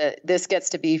shift, that this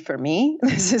gets to be for me,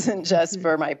 this isn't just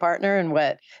for my partner and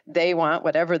what they want,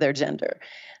 whatever their gender,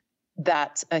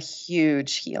 that's a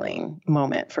huge healing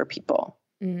moment for people.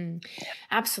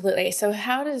 Absolutely. So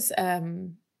how does,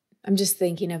 I'm just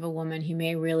thinking of a woman who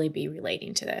may really be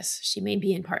relating to this. She may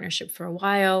be in partnership for a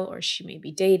while, or she may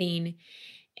be dating,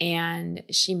 and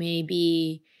she may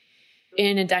be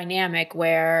in a dynamic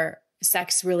where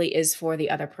sex really is for the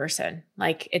other person.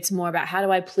 Like it's more about, how do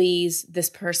I please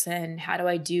this person? How do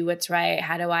I do what's right?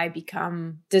 How do I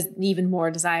become even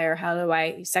more desire? How do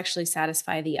I sexually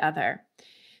satisfy the other?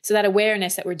 So that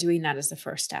awareness that we're doing that is the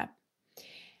first step.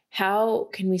 How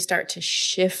can we start to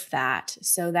shift that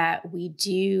so that we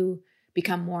do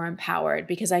become more empowered?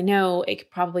 Because I know it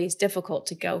probably is difficult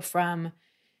to go from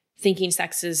thinking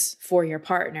sex is for your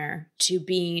partner to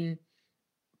being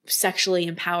sexually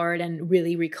empowered and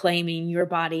really reclaiming your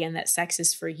body, and that sex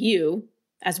is for you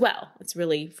as well. It's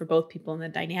really for both people in the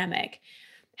dynamic.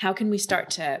 How can we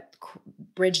start to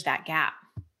bridge that gap?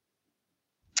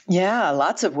 Yeah,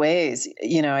 lots of ways.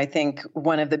 You know, I think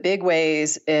one of the big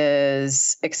ways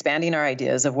is expanding our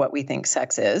ideas of what we think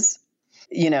sex is.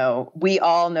 You know, we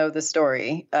all know the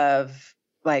story of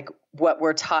like what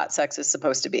we're taught sex is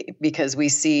supposed to be, because we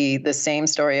see the same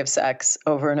story of sex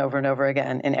over and over and over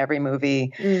again in every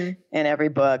movie, in every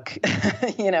book.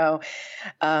 You know,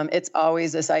 it's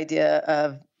always this idea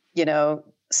of, you know,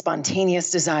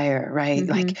 spontaneous desire, right?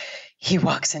 Like he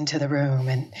walks into the room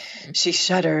and she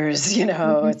shudders, you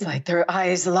know, it's like their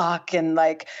eyes lock, and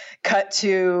like cut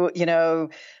to, you know,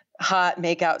 hot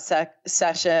makeout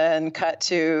session, cut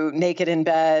to naked in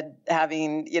bed,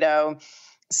 having, you know,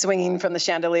 swinging from the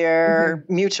chandelier,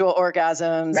 mutual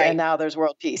orgasms, and now there's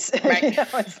world peace. Right. You know,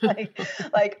 it's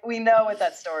like we know what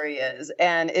that story is,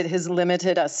 and it has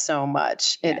limited us so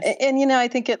much. And you know, I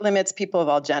think it limits people of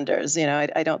all genders. You know,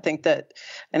 I don't think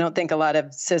a lot of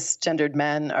cisgendered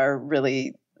men are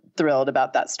really thrilled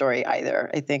about that story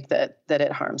either. I think that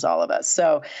it harms all of us.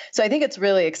 So I think it's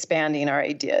really expanding our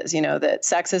ideas. You know, that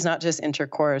sex is not just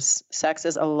intercourse. Sex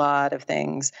is a lot of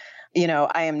things. You know,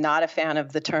 I am not a fan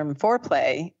of the term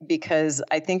foreplay, because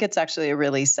I think it's actually a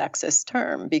really sexist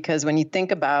term, because when you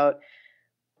think about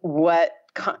what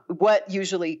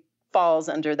usually falls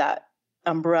under that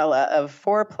umbrella of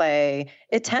foreplay,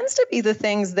 it tends to be the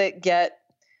things that get,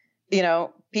 you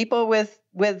know, people with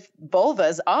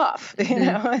vulvas off, you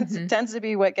know, it tends to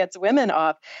be what gets women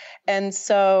off. And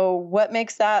so what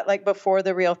makes that like before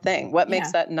the real thing? What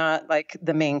makes that not like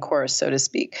the main course, so to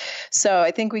speak? So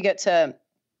I think we get to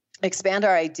expand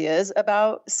our ideas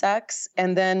about sex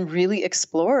and then really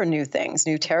explore new things,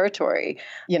 new territory.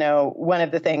 You know, one of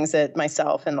the things that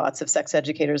myself and lots of sex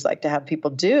educators like to have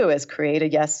people do is create a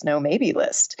yes, no, maybe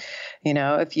list. You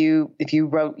know, if you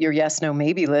wrote your yes, no,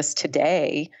 maybe list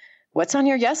today, what's on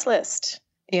your yes list?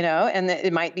 You know, and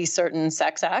it might be certain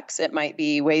sex acts. It might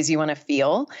be ways you want to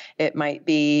feel. It might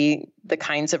be the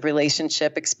kinds of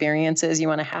relationship experiences you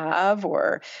want to have,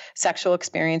 or sexual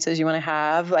experiences you want to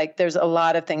have. Like there's a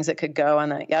lot of things that could go on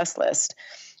that yes list,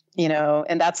 you know,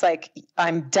 and that's like,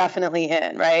 I'm definitely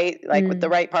in, right? Like with the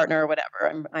right partner or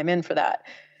whatever, I'm in for that.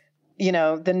 You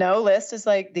know, the no list is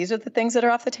like, these are the things that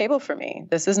are off the table for me.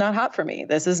 This is not hot for me.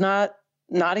 This is not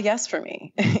a yes for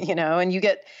me, you know, and you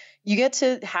get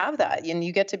to have that, and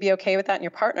you get to be okay with that, and your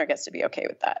partner gets to be okay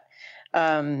with that.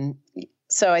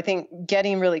 So I think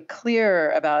getting really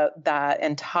clear about that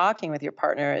and talking with your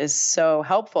partner is so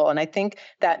helpful. And I think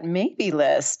that maybe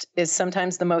list is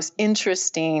sometimes the most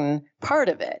interesting part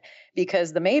of it,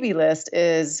 because the maybe list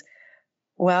is,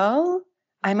 well,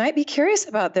 I might be curious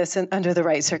about this under the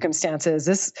right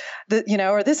circumstances.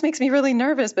 Or this makes me really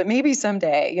nervous, but maybe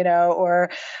someday, or,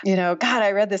 God,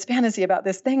 I read this fantasy about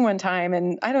this thing one time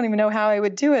and I don't even know how I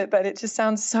would do it, but it just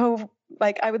sounds so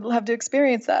like I would love to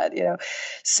experience that,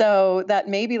 So that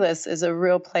maybe list is a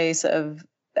real place of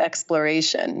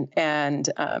exploration and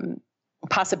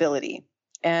possibility.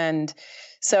 And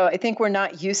so I think we're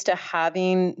not used to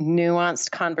having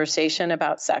nuanced conversation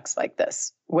about sex like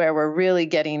this, where we're really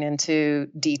getting into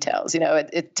details.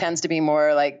 It tends to be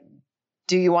more like,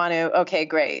 do you want to? Okay,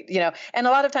 great. And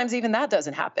a lot of times even that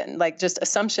doesn't happen. Like just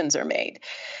assumptions are made.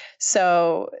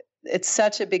 So it's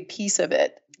such a big piece of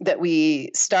it that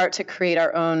we start to create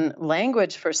our own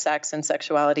language for sex and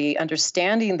sexuality,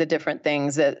 understanding the different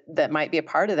things that might be a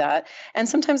part of that. And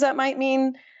sometimes that might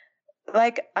mean,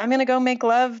 like, I'm going to go make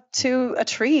love to a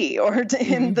tree or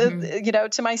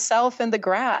to myself in the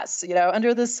grass,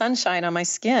 under the sunshine on my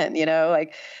skin,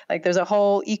 like there's a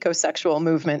whole ecosexual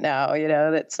movement now,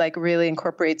 that's like really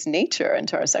incorporates nature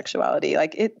into our sexuality.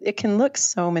 Like it can look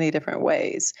so many different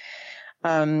ways.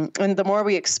 And the more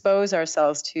we expose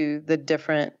ourselves to the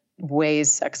different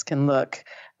ways sex can look,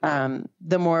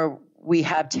 the more we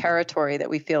have territory that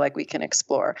we feel like we can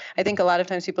explore. I think a lot of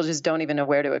times people just don't even know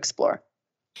where to explore.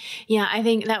 Yeah, I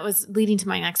think that was leading to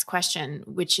my next question,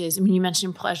 which is, I mean, you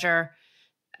mentioned pleasure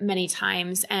many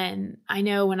times. And I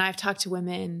know when I've talked to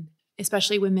women,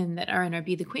 especially women that are in our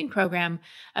Be the Queen program,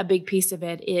 a big piece of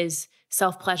it is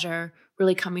self-pleasure,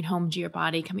 really coming home to your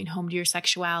body, coming home to your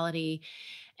sexuality,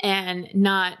 and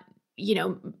not,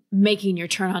 making your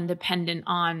turn on dependent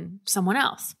on someone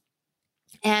else.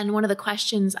 And one of the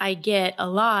questions I get a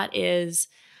lot is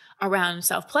around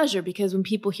self-pleasure, because when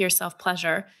people hear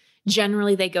self-pleasure,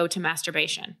 generally they go to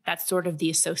masturbation. That's sort of the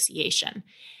association.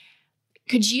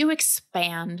 Could you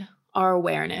expand our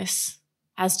awareness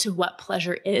as to what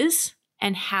pleasure is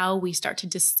and how we start to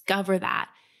discover that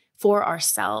for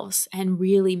ourselves and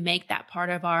really make that part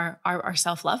of our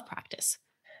self-love practice?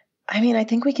 I mean, I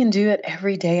think we can do it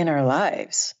every day in our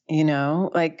lives,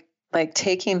 like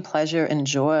taking pleasure and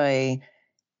joy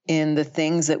in the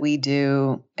things that we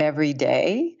do every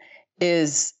day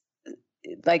is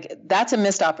like, that's a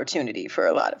missed opportunity for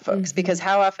a lot of folks, because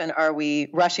how often are we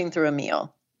rushing through a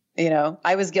meal?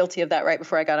 I was guilty of that right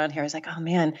before I got on here. I was like, oh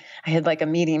man, I had like a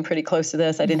meeting pretty close to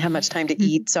this. I didn't have much time to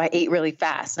eat. So I ate really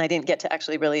fast and I didn't get to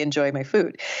actually really enjoy my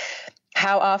food.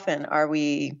 How often are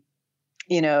we,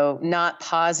 not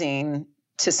pausing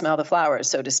to smell the flowers,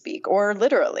 so to speak, or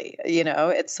literally,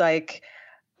 it's like,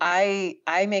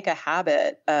 I make a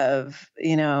habit of,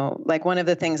 like one of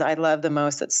the things I love the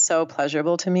most that's so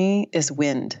pleasurable to me is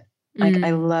wind. Like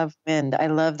I love wind. I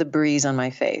love the breeze on my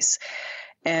face.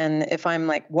 And if I'm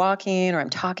like walking or I'm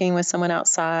talking with someone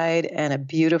outside and a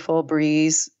beautiful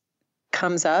breeze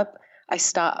comes up, I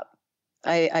stop.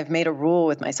 I've made a rule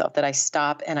with myself that I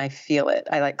stop and I feel it.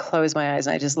 I like close my eyes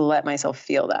and I just let myself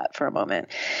feel that for a moment.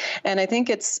 And I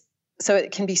think so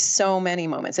it can be so many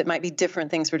moments. It might be different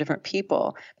things for different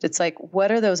people, but it's like,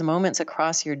 what are those moments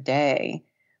across your day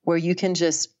where you can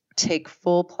just take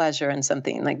full pleasure in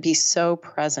something, like be so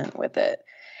present with it,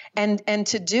 and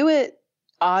to do it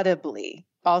audibly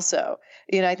also.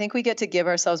 I think we get to give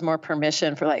ourselves more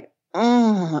permission for like,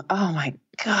 oh my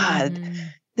God,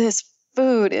 this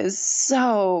food is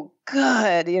so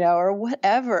good, or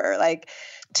whatever, like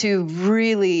to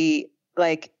really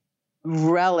like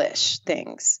relish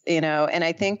things, and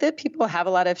I think that people have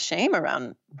a lot of shame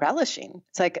around relishing.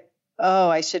 It's like, oh,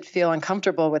 I should feel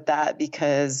uncomfortable with that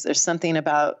because there's something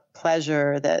about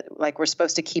pleasure that like we're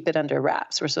supposed to keep it under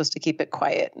wraps. We're supposed to keep it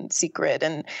quiet and secret.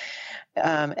 And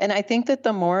I think that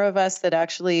the more of us that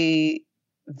actually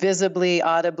visibly,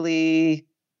 audibly,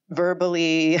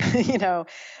 verbally,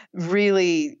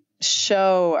 really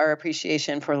show our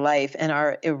appreciation for life and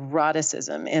our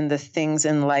eroticism in the things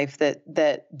in life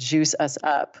that juice us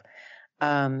up,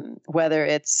 whether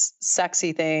it's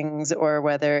sexy things or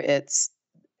whether it's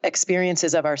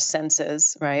experiences of our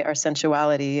senses, right? Our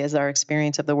sensuality is our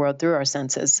experience of the world through our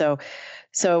senses.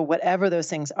 So whatever those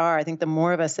things are, I think the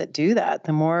more of us that do that,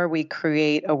 the more we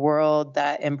create a world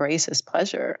that embraces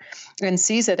pleasure and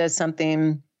sees it as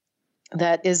something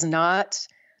that is not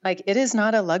like, it is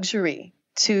not a luxury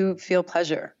to feel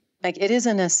pleasure. Like it is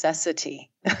a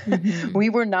necessity. We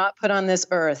were not put on this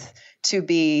earth to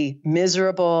be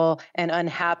miserable and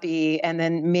unhappy. And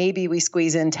then maybe we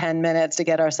squeeze in 10 minutes to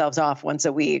get ourselves off once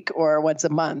a week or once a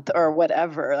month or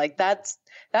whatever. Like that's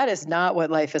that is not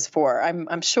what life is for.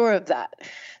 I'm sure of that.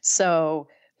 So,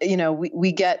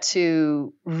 we get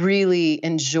to really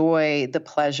enjoy the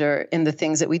pleasure in the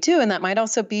things that we do. And that might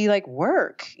also be like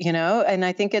work, and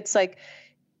I think it's like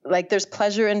there's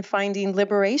pleasure in finding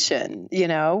liberation,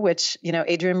 which,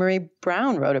 Adrienne Maree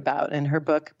Brown wrote about in her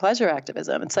book, Pleasure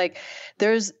Activism. It's like,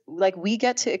 we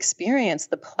get to experience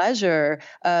the pleasure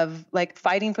of like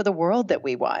fighting for the world that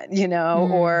we want,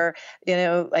 or,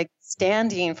 like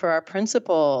standing for our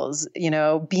principles,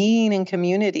 being in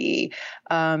community,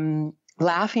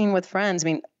 laughing with friends. I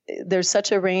mean, there's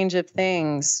such a range of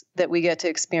things that we get to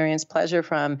experience pleasure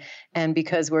from. And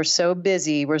because we're so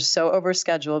busy, we're so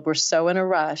overscheduled, we're so in a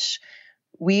rush,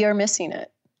 we are missing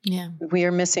it. Yeah. We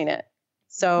are missing it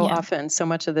so often, so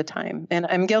much of the time. And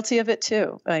I'm guilty of it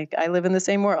too. Like I live in the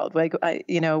same world. Like I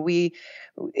think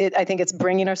it's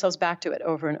bringing ourselves back to it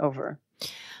over and over.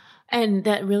 And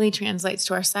that really translates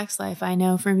to our sex life. I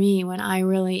know for me, when I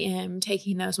really am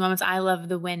taking those moments, I love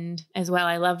the wind as well.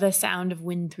 I love the sound of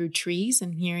wind through trees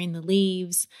and hearing the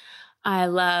leaves. I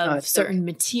love certain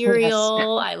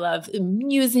material. Yes. I love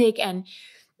music. And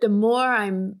the more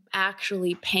I'm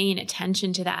actually paying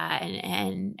attention to that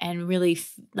and really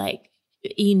like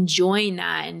enjoying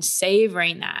that and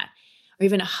savoring that, or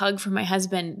even a hug from my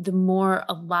husband, the more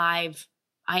alive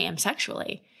I am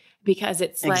sexually. Because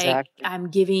it's like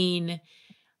I'm giving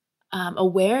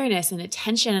awareness and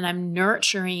attention, and I'm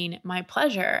nurturing my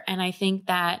pleasure. And I think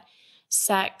that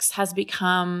sex has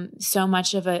become so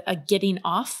much of a getting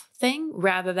off thing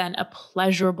rather than a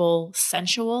pleasurable,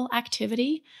 sensual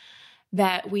activity,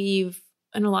 that we've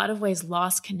in a lot of ways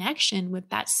lost connection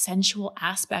with that sensual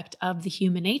aspect of the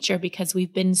human nature because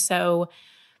we've been so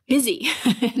busy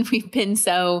and we've been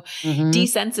so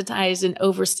desensitized and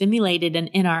overstimulated and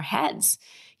in our heads.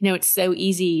 It's so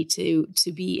easy to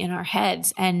be in our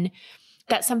heads. And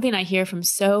that's something I hear from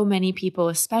so many people,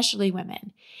 especially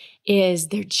women, is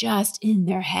they're just in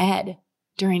their head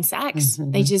during sex.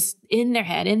 Mm-hmm. They just in their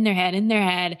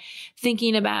head,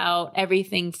 thinking about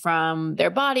everything from their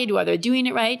body to whether they're doing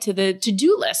it right to the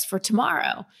to-do list for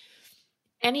tomorrow.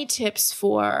 Any tips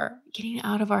for getting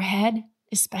out of our head,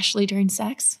 especially during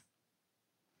sex?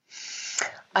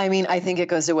 I mean, I think it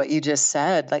goes to what you just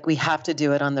said. Like we have to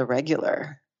do it on the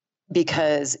regular.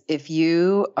 Because if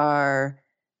you are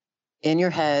in your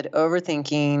head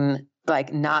overthinking,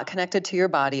 like not connected to your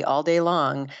body all day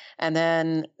long, and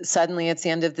then suddenly it's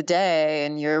the end of the day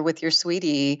and you're with your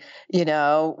sweetie,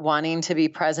 wanting to be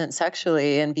present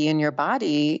sexually and be in your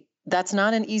body, that's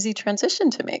not an easy transition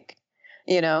to make.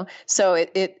 So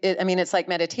it's like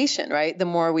meditation, right? The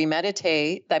more we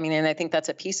meditate, and I think that's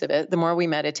a piece of it. The more we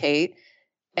meditate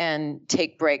and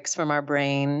take breaks from our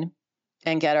brain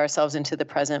and get ourselves into the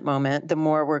present moment, the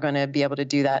more we're going to be able to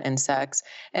do that in sex.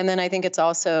 And then I think it's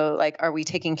also like, are we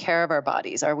taking care of our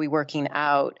bodies? Are we working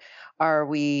out? Are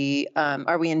we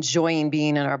enjoying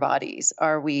being in our bodies?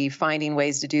 Are we finding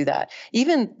ways to do that?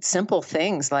 Even simple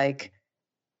things like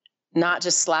not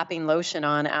just slapping lotion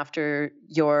on after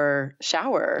your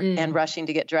shower and rushing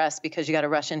to get dressed because you got to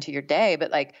rush into your day,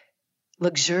 but like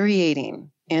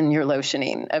luxuriating in your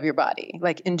lotioning of your body,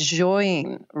 like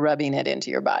enjoying rubbing it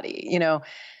into your body,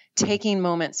 taking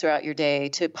moments throughout your day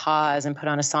to pause and put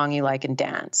on a song you like and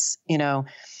dance,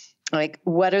 like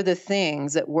what are the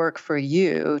things that work for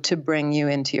you to bring you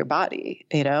into your body?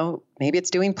 Maybe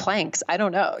it's doing planks. I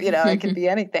don't know, it can be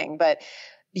anything, but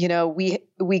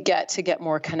we get to get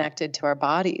more connected to our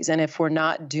bodies. And if we're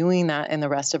not doing that in the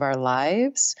rest of our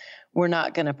lives, we're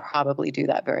not going to probably do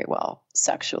that very well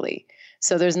sexually.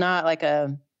 So there's not like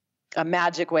a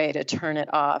magic way to turn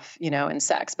it off, in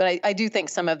sex. But I do think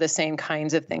some of the same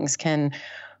kinds of things can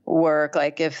work.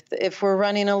 Like if we're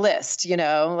running a list,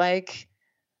 like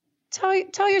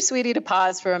tell your sweetie to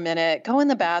pause for a minute, go in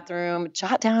the bathroom,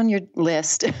 jot down your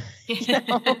list,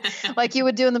 like you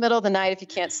would do in the middle of the night if you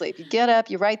can't sleep. You get up,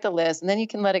 you write the list, and then you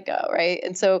can let it go, right?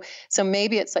 And so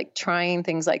maybe it's like trying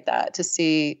things like that to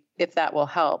see if that will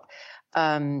help.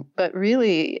 But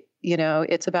really,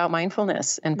 it's about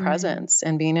mindfulness and presence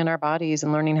and being in our bodies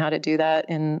and learning how to do that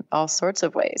in all sorts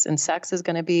of ways. And sex is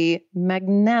going to be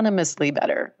magnanimously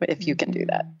better if you can do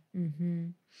that. Mm-hmm.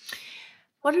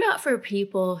 What about for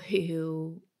people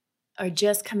who are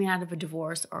just coming out of a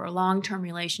divorce or a long-term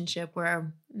relationship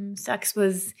where sex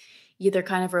was either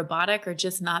kind of robotic or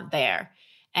just not there,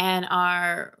 and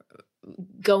are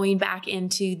going back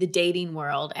into the dating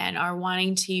world and are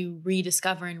wanting to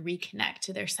rediscover and reconnect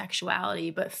to their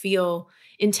sexuality, but feel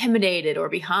intimidated or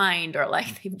behind or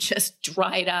like they've just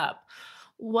dried up?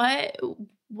 What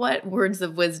words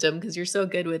of wisdom, because you're so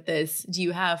good with this, do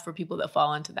you have for people that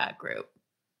fall into that group?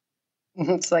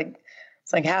 It's like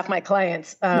It's like half my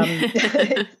clients.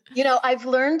 I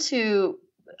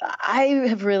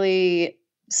have really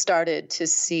started to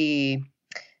see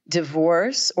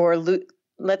divorce or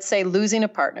let's say losing a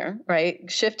partner,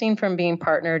 right? Shifting from being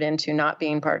partnered into not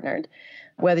being partnered,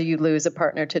 whether you lose a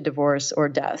partner to divorce or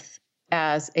death,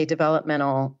 as a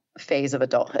developmental phase of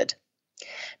adulthood.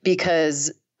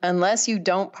 Because unless you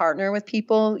don't partner with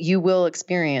people, you will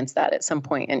experience that at some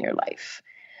point in your life.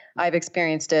 I've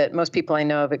experienced it. Most people I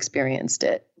know have experienced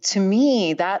it. To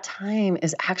me, that time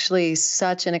is actually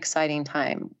such an exciting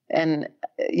time. And,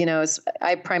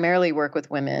 I primarily work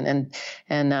with women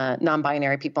and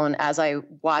non-binary people. And as I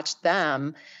watch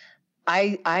them,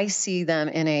 I see them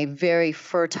in a very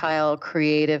fertile,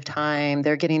 creative time.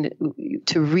 They're getting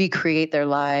to recreate their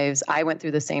lives. I went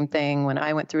through the same thing when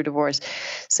I went through divorce.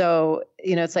 So,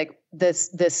 it's like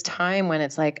this time when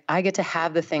it's like, I get to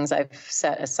have the things I've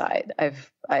set aside.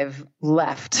 I've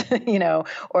left,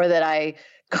 or that I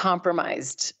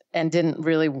compromised and didn't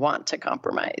really want to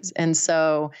compromise. And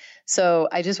so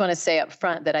I just want to say up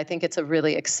front that I think it's a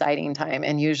really exciting time.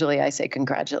 And usually I say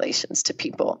congratulations to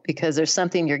people because there's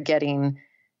something you're getting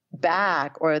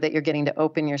back or that you're getting to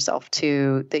open yourself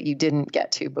to that you didn't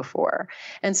get to before.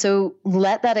 And so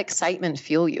let that excitement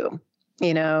fuel you,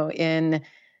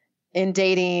 in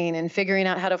dating and figuring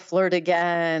out how to flirt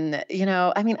again.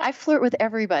 I flirt with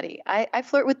everybody. I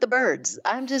flirt with the birds.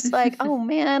 I'm just like, oh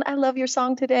man, I love your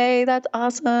song today. That's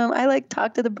awesome. I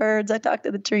talk to the birds. I talk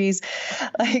to the trees.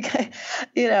 I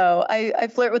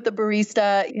flirt with the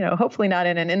barista, hopefully not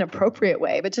in an inappropriate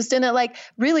way, but just in a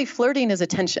really flirting is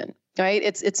attention, right?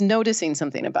 It's noticing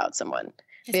something about someone.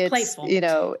 It's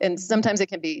playful. And sometimes it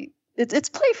can be, it's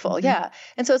playful. Mm-hmm. Yeah.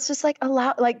 And so it's just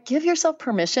give yourself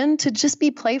permission to just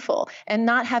be playful and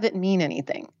not have it mean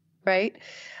anything. Right.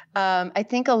 I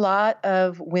think a lot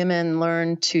of women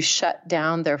learn to shut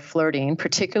down their flirting,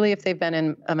 particularly if they've been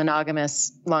in a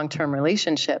monogamous long-term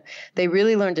relationship. They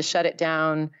really learn to shut it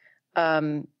down,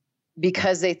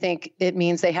 because they think it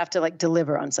means they have to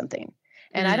deliver on something.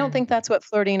 And I don't think that's what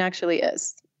flirting actually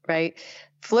is. Right.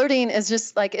 Flirting is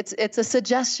just it's a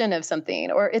suggestion of something,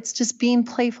 or it's just being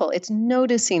playful. It's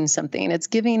noticing something. It's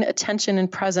giving attention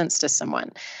and presence to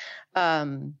someone.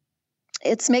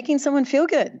 It's making someone feel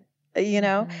good,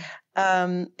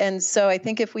 Mm-hmm. And so I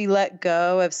think if we let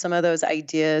go of some of those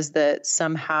ideas that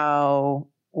somehow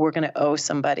we're going to owe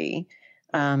somebody,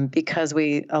 because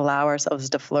we allow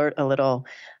ourselves to flirt a little,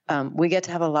 we get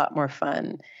to have a lot more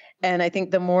fun. And I think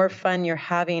the more fun you're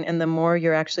having and the more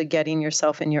you're actually getting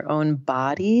yourself in your own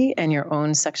body and your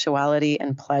own sexuality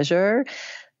and pleasure,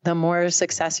 the more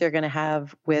success you're going to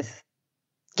have with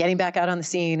getting back out on the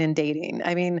scene and dating.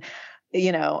 I mean,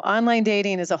 online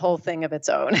dating is a whole thing of its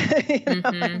own.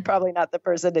 Mm-hmm. I'm probably not the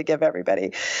person to give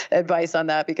everybody advice on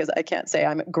that because I can't say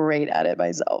I'm great at it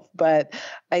myself. But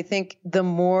I think the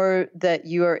more that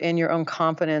you are in your own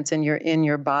confidence and you're in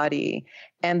your body,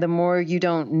 and the more you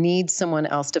don't need someone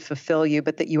else to fulfill you,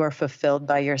 but that you are fulfilled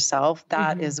by yourself,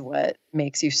 that Mm-hmm. is what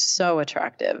makes you so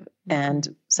attractive. Mm-hmm.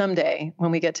 And someday when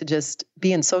we get to just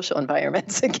be in social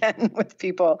environments again with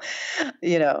people,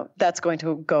 that's going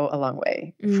to go a long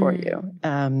way for you.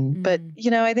 But,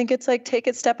 I think it's take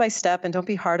it step by step and don't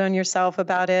be hard on yourself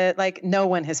about it. No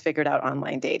one has figured out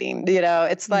online dating.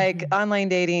 It's online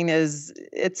dating is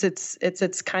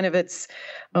it's kind of its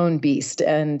own beast.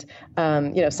 And,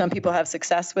 some people have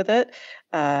success with it.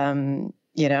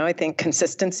 I think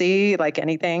consistency, like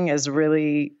anything, is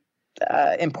really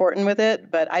important with it,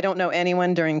 but I don't know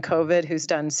anyone during COVID who's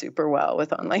done super well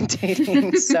with online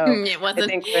dating. So I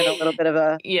think we're in a little bit of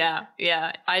a yeah.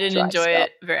 I didn't enjoy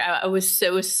it very. It was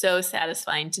so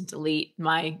satisfying to delete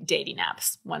my dating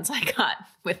apps once I got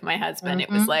with my husband.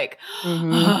 Mm-hmm. It was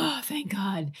oh, thank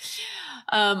God.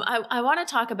 I want to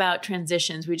talk about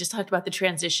transitions. We just talked about the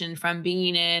transition from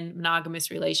being in monogamous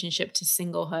relationship to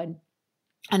singlehood.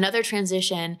 Another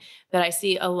transition that I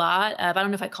see a lot of, I don't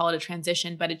know if I call it a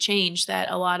transition, but a change that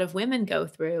a lot of women go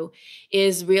through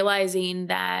is realizing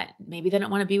that maybe they don't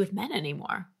want to be with men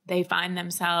anymore. They find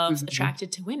themselves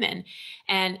attracted to women.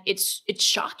 And it's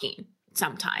shocking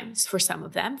sometimes for some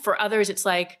of them. For others, it's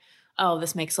oh,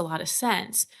 this makes a lot of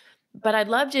sense. But I'd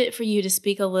love for you to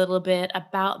speak a little bit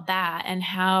about that and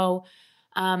how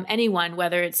anyone,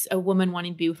 whether it's a woman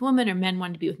wanting to be with women or men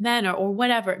wanting to be with men or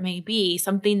whatever it may be,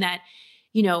 something that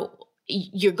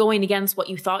you're going against what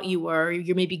you thought you were,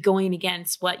 you're maybe going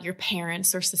against what your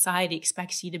parents or society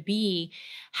expects you to be,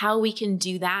 how we can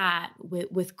do that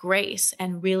with grace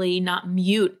and really not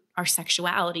mute our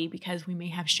sexuality because we may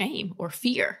have shame or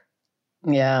fear.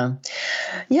 Yeah.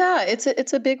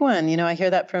 It's a big one. I hear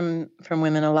that from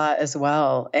women a lot as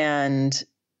well. And,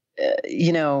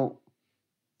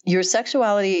 your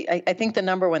sexuality, I think the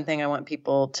number one thing I want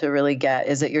people to really get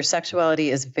is that your sexuality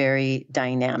is very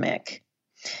dynamic.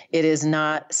 It is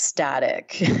not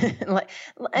static.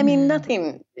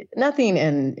 Nothing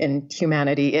in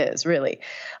humanity is really.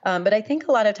 But I think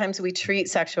a lot of times we treat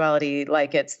sexuality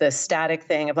like it's this static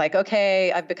thing of like,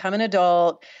 okay, I've become an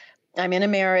adult, I'm in a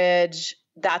marriage,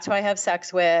 that's who I have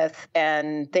sex with,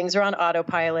 and things are on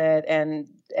autopilot, and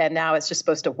now it's just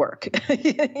supposed to work,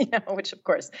 which of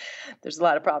course there's a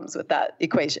lot of problems with that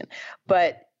equation.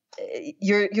 But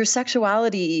your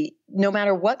sexuality, no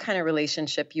matter what kind of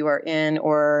relationship you are in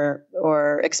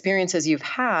or experiences you've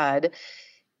had,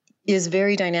 is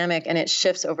very dynamic, and it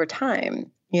shifts over time.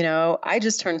 I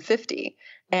just turned 50,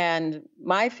 and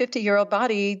my 50-year-old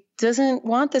body doesn't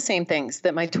want the same things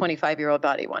that my 25-year-old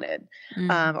body wanted,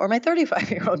 or my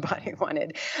 35-year-old body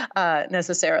wanted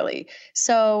necessarily.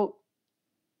 So,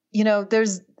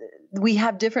 we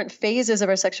have different phases of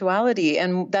our sexuality.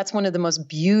 And that's one of the most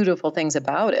beautiful things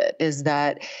about it, is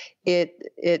that it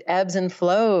ebbs and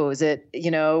flows.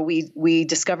 We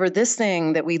discover this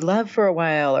thing that we love for a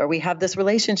while, or we have this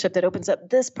relationship that opens up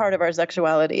this part of our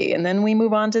sexuality. And then we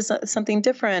move on to something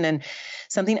different, and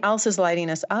something else is lighting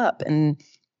us up. And,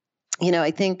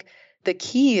 I think the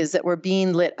key is that we're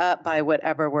being lit up by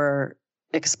whatever we're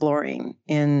exploring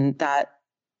in that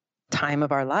time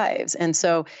of our lives. And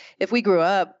so if we grew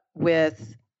up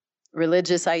with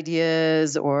religious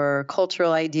ideas or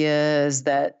cultural ideas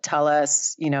that tell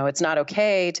us, it's not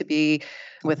okay to be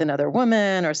with another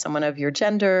woman or someone of your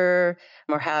gender,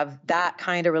 or have that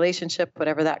kind of relationship,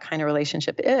 whatever that kind of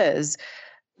relationship is,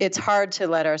 it's hard to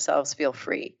let ourselves feel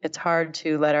free. It's hard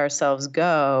to let ourselves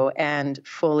go and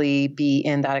fully be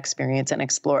in that experience and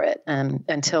explore it,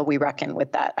 until we reckon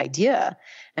with that idea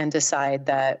and decide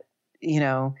that,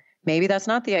 maybe that's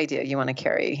not the idea you want to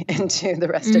carry into the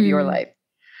rest of your life.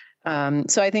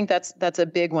 So I think that's a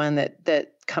big one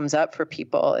that comes up for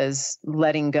people, is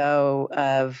letting go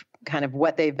of kind of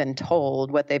what they've been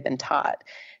told, what they've been taught,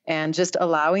 and just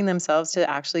allowing themselves to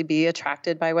actually be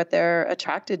attracted by what they're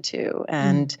attracted to,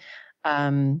 and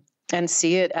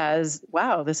see it as,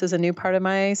 wow, this is a new part of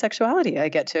my sexuality I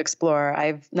get to explore.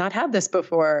 I've not had this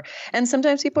before. And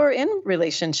sometimes people are in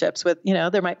relationships with,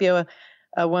 there might be a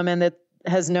woman that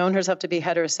has known herself to be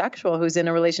heterosexual, who's in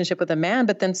a relationship with a man,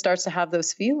 but then starts to have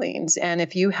those feelings. And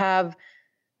if you have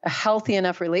a healthy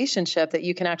enough relationship that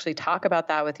you can actually talk about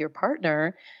that with your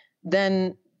partner,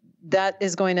 then that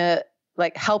is going to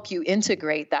help you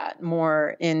integrate that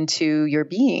more into your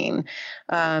being.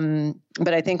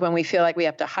 But I think when we feel like we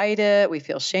have to hide it, we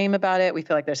feel shame about it, we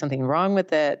feel like there's something wrong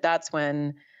with it, that's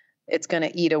when it's going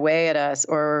to eat away at us,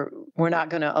 or we're not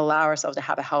going to allow ourselves to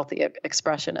have a healthy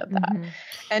expression of that.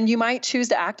 And you might choose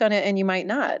to act on it, and you might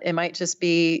not. It might just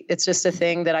be, it's just a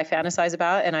thing that I fantasize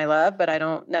about and I love, but I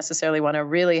don't necessarily want to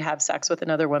really have sex with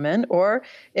another woman. Or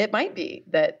it might be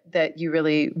that you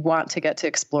really want to get to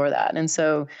explore that. And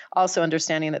so also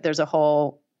understanding that there's a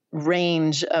whole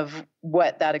range of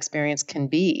what that experience can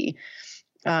be.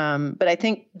 But I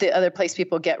think the other place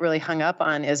people get really hung up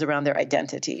on is around their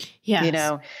identity,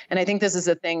 and I think this is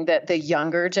a thing that the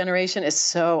younger generation is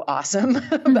so awesome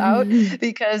about,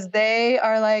 because they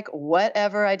are like,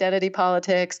 whatever identity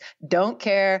politics, don't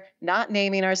care, not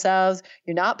naming ourselves.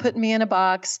 You're not putting me in a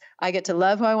box. I get to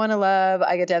love who I want to love.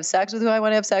 I get to have sex with who I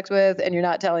want to have sex with. And you're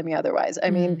not telling me otherwise.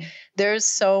 I mean, there's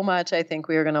so much I think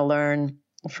we are going to learn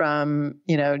from,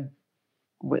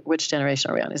 which generation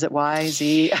are we on? Is it Y,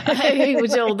 Z? The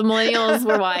millennials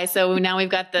were Y. So now we've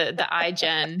got the I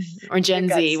Gen or Gen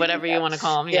Z, whatever you want to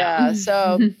call them. Yeah.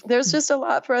 So there's just a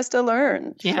lot for us to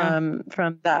learn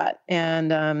from that,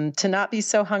 and to not be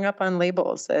so hung up on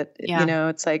labels that,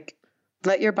 it's like,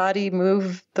 let your body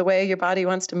move the way your body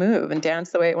wants to move and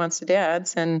dance the way it wants to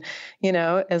dance. And,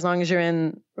 as long as you're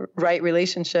in right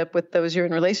relationship with those you're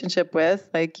in relationship with,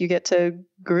 you get to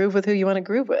groove with who you want to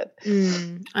groove with.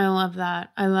 I love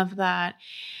that.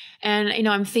 And,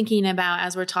 I'm thinking about,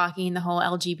 as we're talking, the whole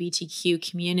LGBTQ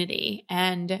community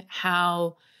and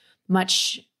how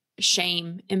much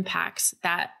shame impacts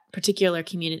that particular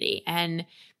community, and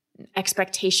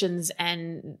expectations,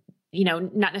 and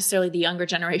not necessarily the younger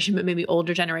generation, but maybe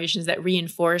older generations that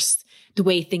reinforce the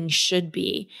way things should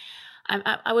be.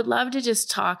 I would love to just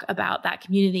talk about that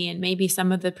community and maybe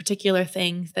some of the particular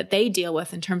things that they deal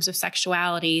with in terms of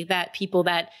sexuality, that people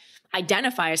that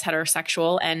identify as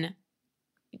heterosexual and,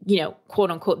 quote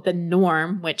unquote, the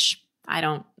norm, which I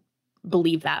don't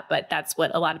believe that, but that's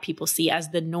what a lot of people see as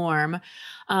the norm,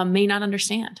 may not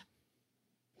understand.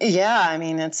 Yeah, I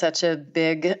mean, it's such a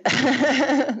big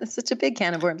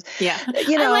can of worms. Yeah,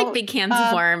 I like big cans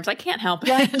of worms. I can't help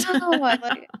it.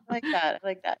 I like that. I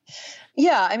like that.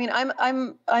 Yeah. I mean,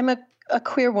 I'm a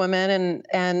queer woman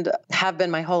and have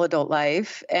been my whole adult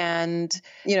life. And,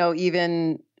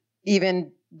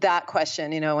 even that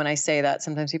question, when I say that,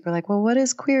 sometimes people are like, well, what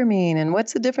does queer mean? And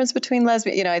what's the difference between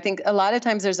lesbian? I think a lot of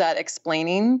times there's that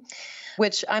explaining,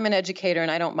 which I'm an educator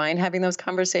and I don't mind having those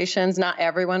conversations. Not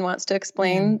everyone wants to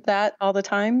explain that all the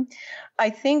time. I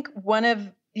think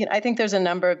I think there's a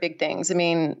number of big things. I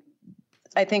mean,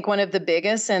 I think one of the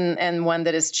biggest and one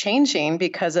that is changing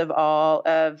because of all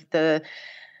of the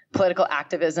political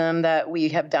activism that we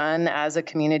have done as a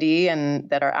community and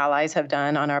that our allies have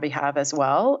done on our behalf as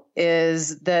well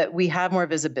is that we have more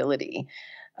visibility.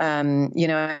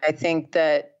 I think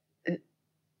that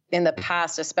in the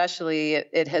past, especially,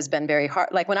 it has been very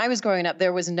hard. Like when I was growing up,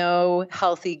 there was no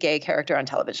healthy gay character on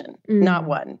television, not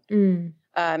one.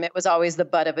 It was always the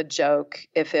butt of a joke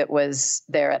if it was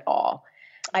there at all.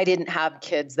 I didn't have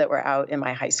kids that were out in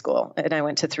my high school, and I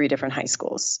went to 3 different high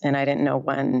schools and I didn't know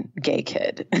one gay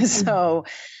kid. So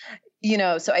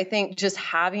I think just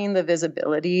having the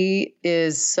visibility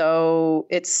it's so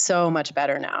much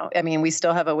better now. I mean, we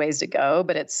still have a ways to go,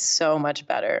 but it's so much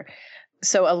better.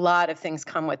 So a lot of things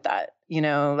come with that,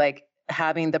 like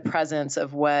having the presence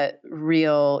of what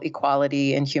real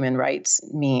equality and human rights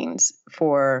means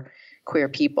for queer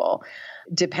people.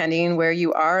 Depending where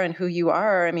you are and who you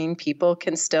are, I mean, people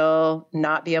can still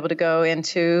not be able to go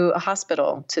into a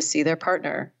hospital to see their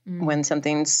partner when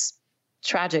something's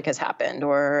tragic has happened,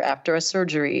 or after a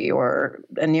surgery or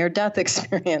a near-death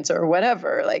experience or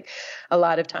whatever. Like a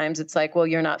lot of times it's like, well,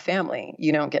 you're not family.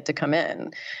 You don't get to come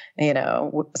in,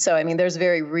 So, I mean, there's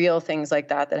very real things like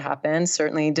that happen.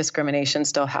 Certainly discrimination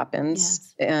still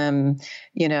happens. Yes.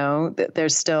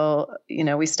 There's still,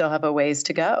 we still have a ways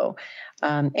to go.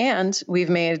 And we've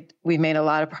made a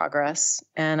lot of progress,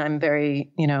 and I'm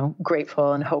very,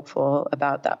 grateful and hopeful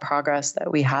about that progress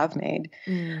that we have made.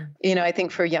 I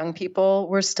think for young people,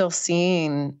 we're still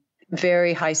seeing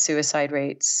very high suicide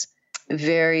rates,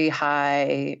 very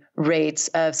high rates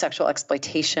of sexual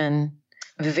exploitation,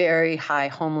 very high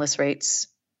homeless rates.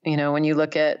 When you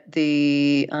look at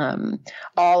the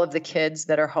all of the kids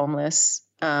that are homeless,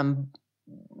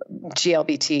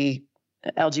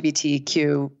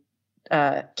 LGBTQ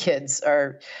kids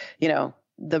are,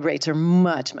 the rates are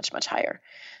much, much, much higher.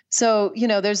 So,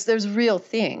 there's real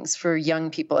things for young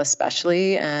people,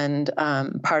 especially. And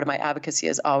part of my advocacy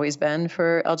has always been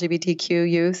for LGBTQ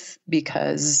youth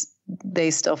because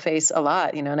they still face a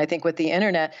lot, and I think with the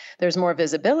internet, there's more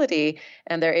visibility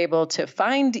and they're able to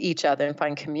find each other and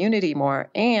find community more.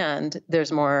 And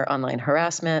there's more online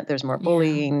harassment, there's more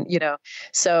bullying,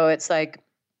 so it's like,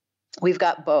 we've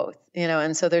got both,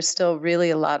 and so there's still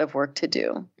really a lot of work to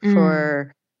do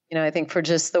for, I think for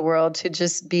just the world to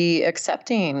just be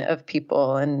accepting of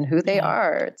people and who they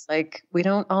are. It's like, we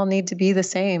don't all need to be the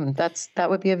same. That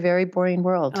would be a very boring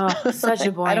world. Oh, such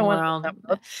a boring world.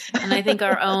 And I think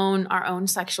our own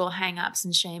sexual hangups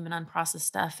and shame and unprocessed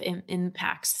stuff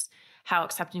impacts how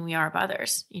accepting we are of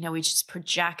others. We just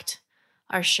project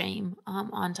our shame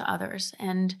onto others.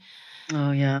 And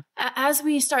oh, yeah. As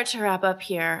we start to wrap up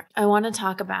here, I want to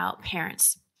talk about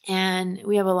parents. And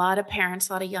we have a lot of parents,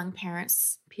 a lot of young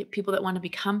parents, people that want to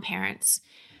become parents.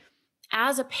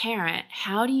 As a parent,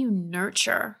 how do you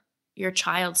nurture your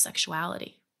child's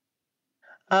sexuality?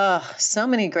 So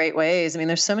many great ways. I mean,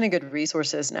 there's so many good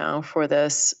resources now for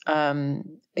this. I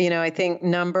think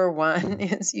number one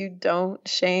is you don't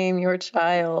shame your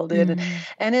child.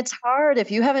 And it's hard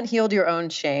if you haven't healed your own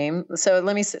shame. So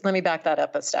let me back that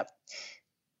up a step.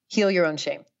 Heal your own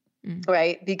shame,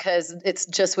 right? Because it's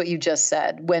just what you just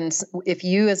said. If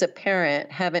you as a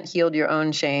parent haven't healed your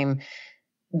own shame,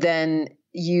 then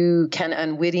you can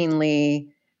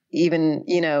unwittingly, even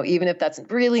if that's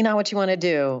really not what you want to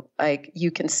do, like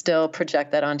you can still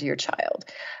project that onto your child.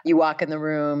 You walk in the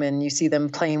room and you see them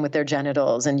playing with their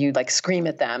genitals and you like scream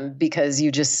at them because you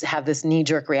just have this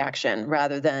knee-jerk reaction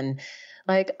rather than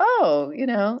like, oh,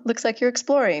 looks like you're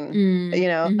exploring,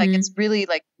 like it's really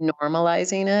like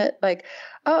normalizing it. Like,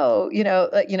 oh,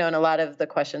 and a lot of the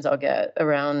questions I'll get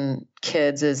around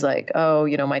kids is like, oh,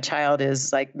 my child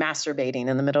is like masturbating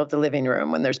in the middle of the living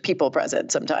room when there's people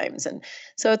present sometimes. And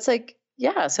so it's like,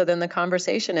 yeah. So then the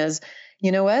conversation is,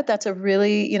 you know what, that's a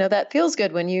really, that feels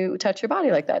good when you touch your body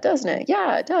like that, doesn't it?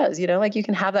 Yeah, it does. Like you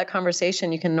can have that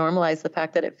conversation. You can normalize the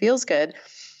fact that it feels good.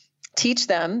 Teach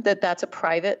them that that's a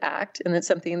private act and it's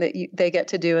something that they get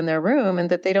to do in their room and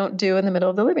that they don't do in the middle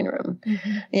of the living room,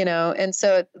 And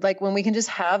so like when we can just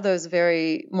have those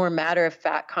very more matter of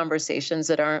fact conversations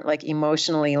that aren't like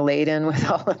emotionally laden with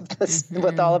all of this,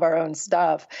 with all of our own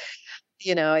stuff,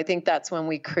 I think that's when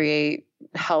we create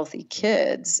healthy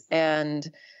kids. And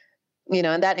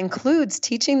And that includes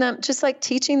teaching them, just like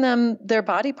teaching them their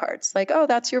body parts, like, oh,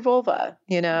 that's your vulva,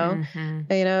 yeah,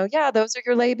 those are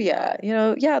your labia,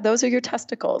 yeah, those are your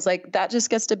testicles. Like that just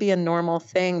gets to be a normal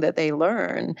thing that they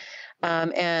learn.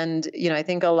 And I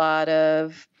think a lot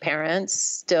of parents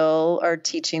still are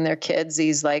teaching their kids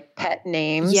these like pet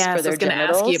names for their genitals. I was going to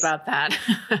ask you about that.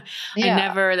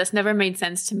 That's never made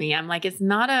sense to me. I'm like, it's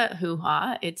not a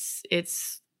hoo-ha. It's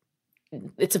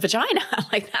a vagina.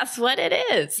 Like that's what it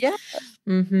is. Yeah.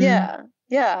 Mm-hmm. Yeah.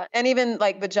 Yeah. And even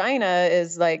like the vagina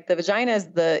is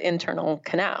the internal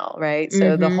canal, right?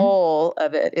 So the whole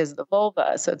of it is the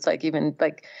vulva. So it's like, even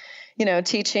like,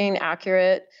 teaching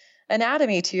accurate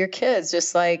anatomy to your kids,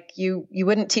 just like you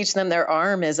wouldn't teach them their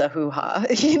arm is a hoo-ha,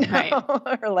 Right.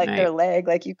 or like their leg,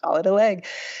 like you call it a leg.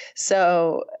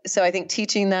 So I think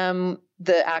teaching them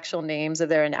the actual names of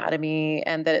their anatomy,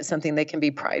 and that it's something they can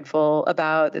be prideful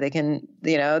about, that they can,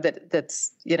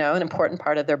 that's an important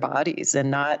part of their bodies, and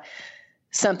not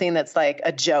something that's like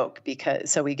a joke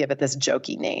so we give it this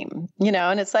jokey name,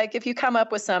 and it's like, if you come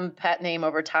up with some pet name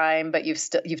over time, but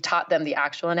you've taught them the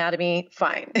actual anatomy,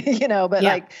 fine,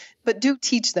 but do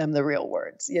teach them the real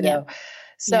words,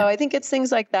 So I think it's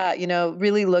things like that,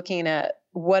 really looking at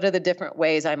what are the different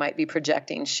ways I might be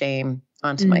projecting shame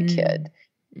onto my kid,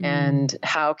 and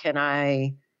how can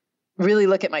I really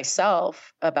look at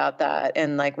myself about that,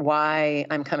 and like why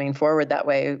I'm coming forward that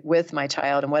way with my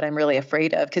child, and what I'm really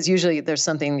afraid of. Because usually there's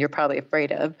something you're probably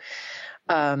afraid of.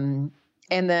 And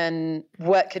then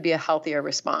what could be a healthier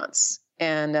response.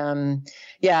 And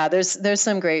there's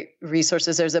some great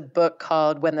resources. There's a book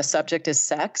called When the Subject is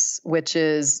Sex, which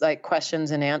is like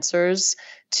questions and answers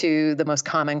to the most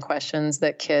common questions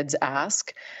that kids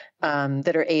ask,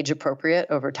 that are age appropriate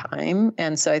over time.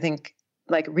 And so I think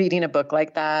like reading a book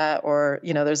like that, or,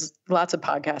 there's lots of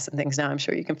podcasts and things now. I'm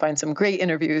sure you can find some great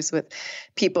interviews with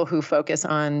people who focus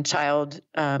on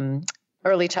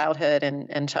early childhood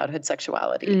and childhood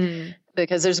sexuality,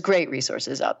 because there's great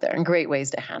resources out there and great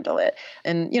ways to handle it.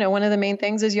 And, one of the main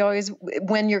things is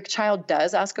when your child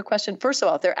does ask a question, first of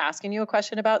all, if they're asking you a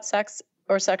question about sex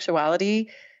or sexuality,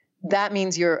 that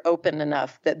means you're open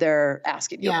enough that they're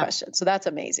asking you a question. So that's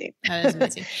amazing. That is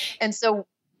amazing. And so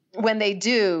when they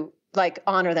do, like,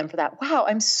 honor them for that. Wow,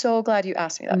 I'm so glad you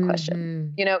asked me that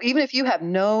question. Even if you have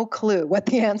no clue what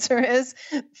the answer is,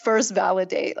 first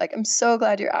validate. Like, I'm so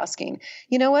glad you're asking.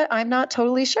 You know what? I'm not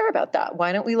totally sure about that.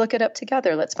 Why don't we look it up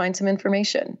together? Let's find some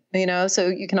information. So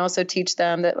you can also teach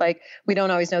them that, like, we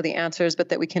don't always know the answers, but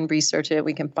that we can research it.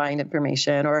 We can find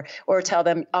information, or tell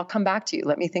them, I'll come back to you.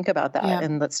 Let me think about that.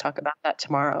 And let's talk about that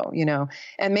tomorrow,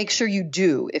 and make sure you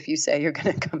do if you say you're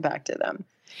going to come back to them.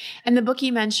 And the book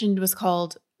you mentioned was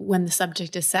called When the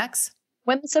Subject is Sex?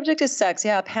 When the Subject is Sex,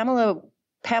 yeah. Pamela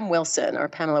Wilson,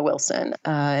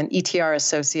 and ETR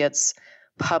Associates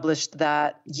published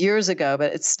that years ago,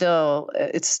 but it's still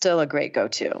a great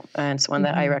go-to. And it's one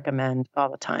that I recommend all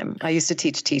the time. I used to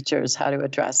teach teachers how to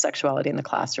address sexuality in the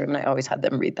classroom, and I always had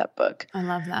them read that book. I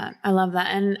love that.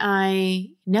 And I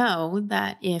know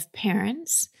that if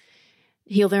parents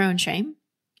heal their own shame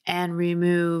and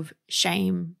remove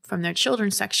shame from their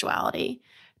children's sexuality,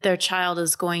 their child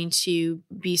is going to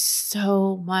be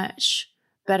so much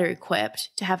better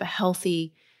equipped to have a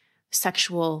healthy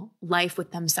sexual life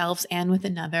with themselves and with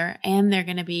another. And they're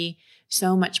going to be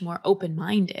so much more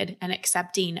open-minded and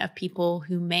accepting of people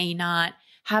who may not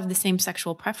have the same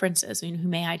sexual preferences and who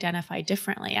may identify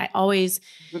differently. I always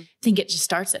think it just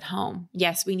starts at home.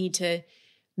 Yes, we need to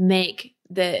make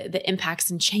the impacts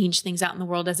and change things out in the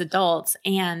world as adults,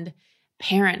 and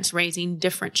parents raising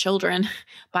different children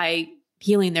by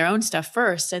healing their own stuff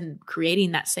first and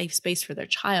creating that safe space for their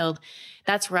child.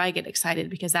 That's where I get excited,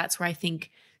 because that's where I think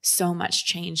so much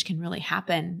change can really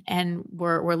happen. And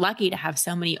we're lucky to have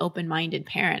so many open-minded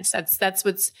parents. That's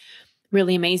what's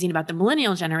really amazing about the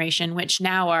millennial generation, which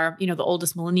now are, the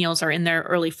oldest millennials are in their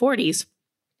early 40s,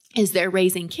 is they're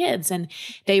raising kids. And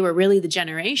they were really the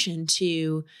generation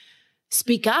to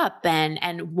speak up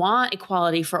and want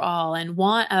equality for all and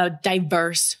want a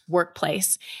diverse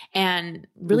workplace, and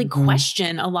really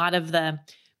question a lot of the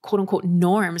quote unquote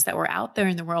norms that were out there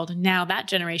in the world. And now that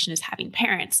generation is having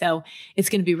parents. So it's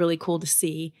going to be really cool to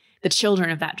see the children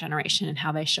of that generation and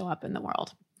how they show up in the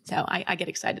world. So I get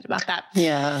excited about that.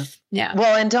 Yeah. Yeah.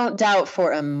 Well, and don't doubt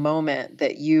for a moment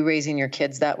that you raising your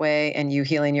kids that way and you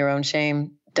healing your own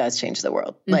shame does change the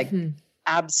world. Like,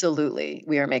 absolutely,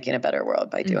 we are making a better world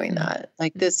by doing that.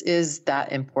 Like, this is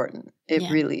that important.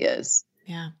 It really is.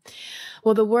 Yeah.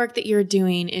 Well, the work that you're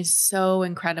doing is so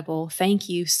incredible. Thank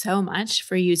you so much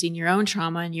for using your own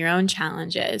trauma and your own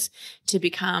challenges to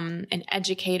become an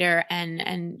educator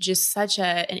and just such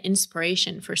an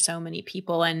inspiration for so many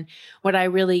people. And what I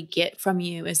really get from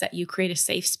you is that you create a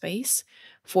safe space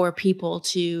for people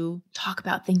to talk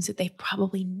about things that they've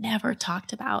probably never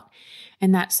talked about.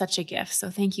 And that's such a gift. So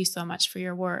thank you so much for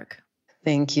your work.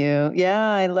 Thank you.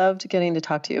 Yeah, I loved getting to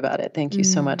talk to you about it. Thank you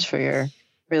so much for your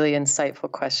really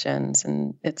insightful questions.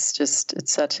 And it's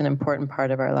such an important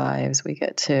part of our lives. We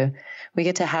get to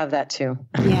have that too.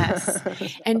 Yes.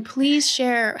 And please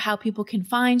share how people can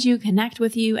find you, connect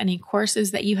with you, any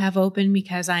courses that you have open,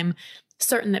 because I'm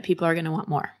certain that people are going to want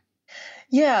more.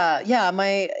 Yeah.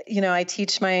 I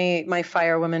teach my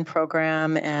Fire Woman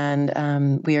program,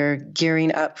 and we are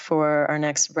gearing up for our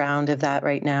next round of that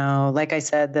right now. Like I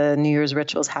said, the New Year's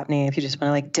ritual is happening. If you just want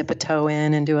to like dip a toe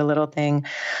in and do a little thing,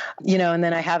 and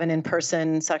then I have an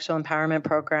in-person sexual empowerment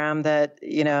program that,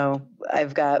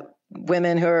 I've got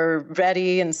women who are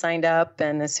ready and signed up.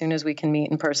 And as soon as we can meet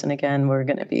in person again, we're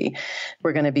going to be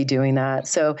doing that.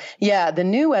 So yeah, the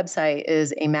new website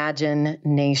is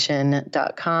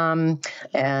imagination.com,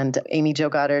 and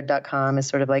amyjogoddard.com is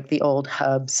sort of like the old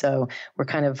hub. So we're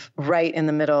kind of right in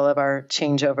the middle of our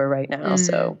changeover right now.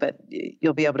 So, but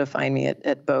you'll be able to find me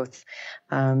at both.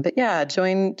 But yeah,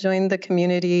 join the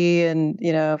community, and,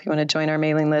 if you want to join our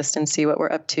mailing list and see what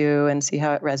we're up to and see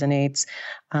how it resonates,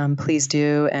 please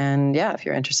do. And yeah, if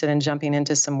you're interested in jumping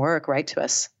into some work, write to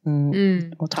us.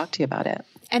 We'll talk to you about it.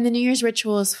 And the New Year's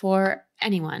ritual is for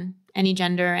anyone, any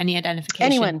gender, any identification.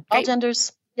 Anyone, all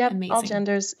genders. Yep. Amazing. All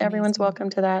genders. Everyone's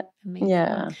welcome to that. Amazing.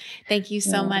 Yeah. Thank you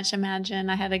so much, Imagine.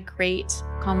 I had a great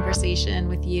conversation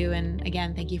with you. And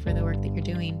again, thank you for the work that you're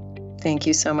doing. Thank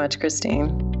you so much,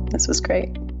 Christine. This was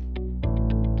great.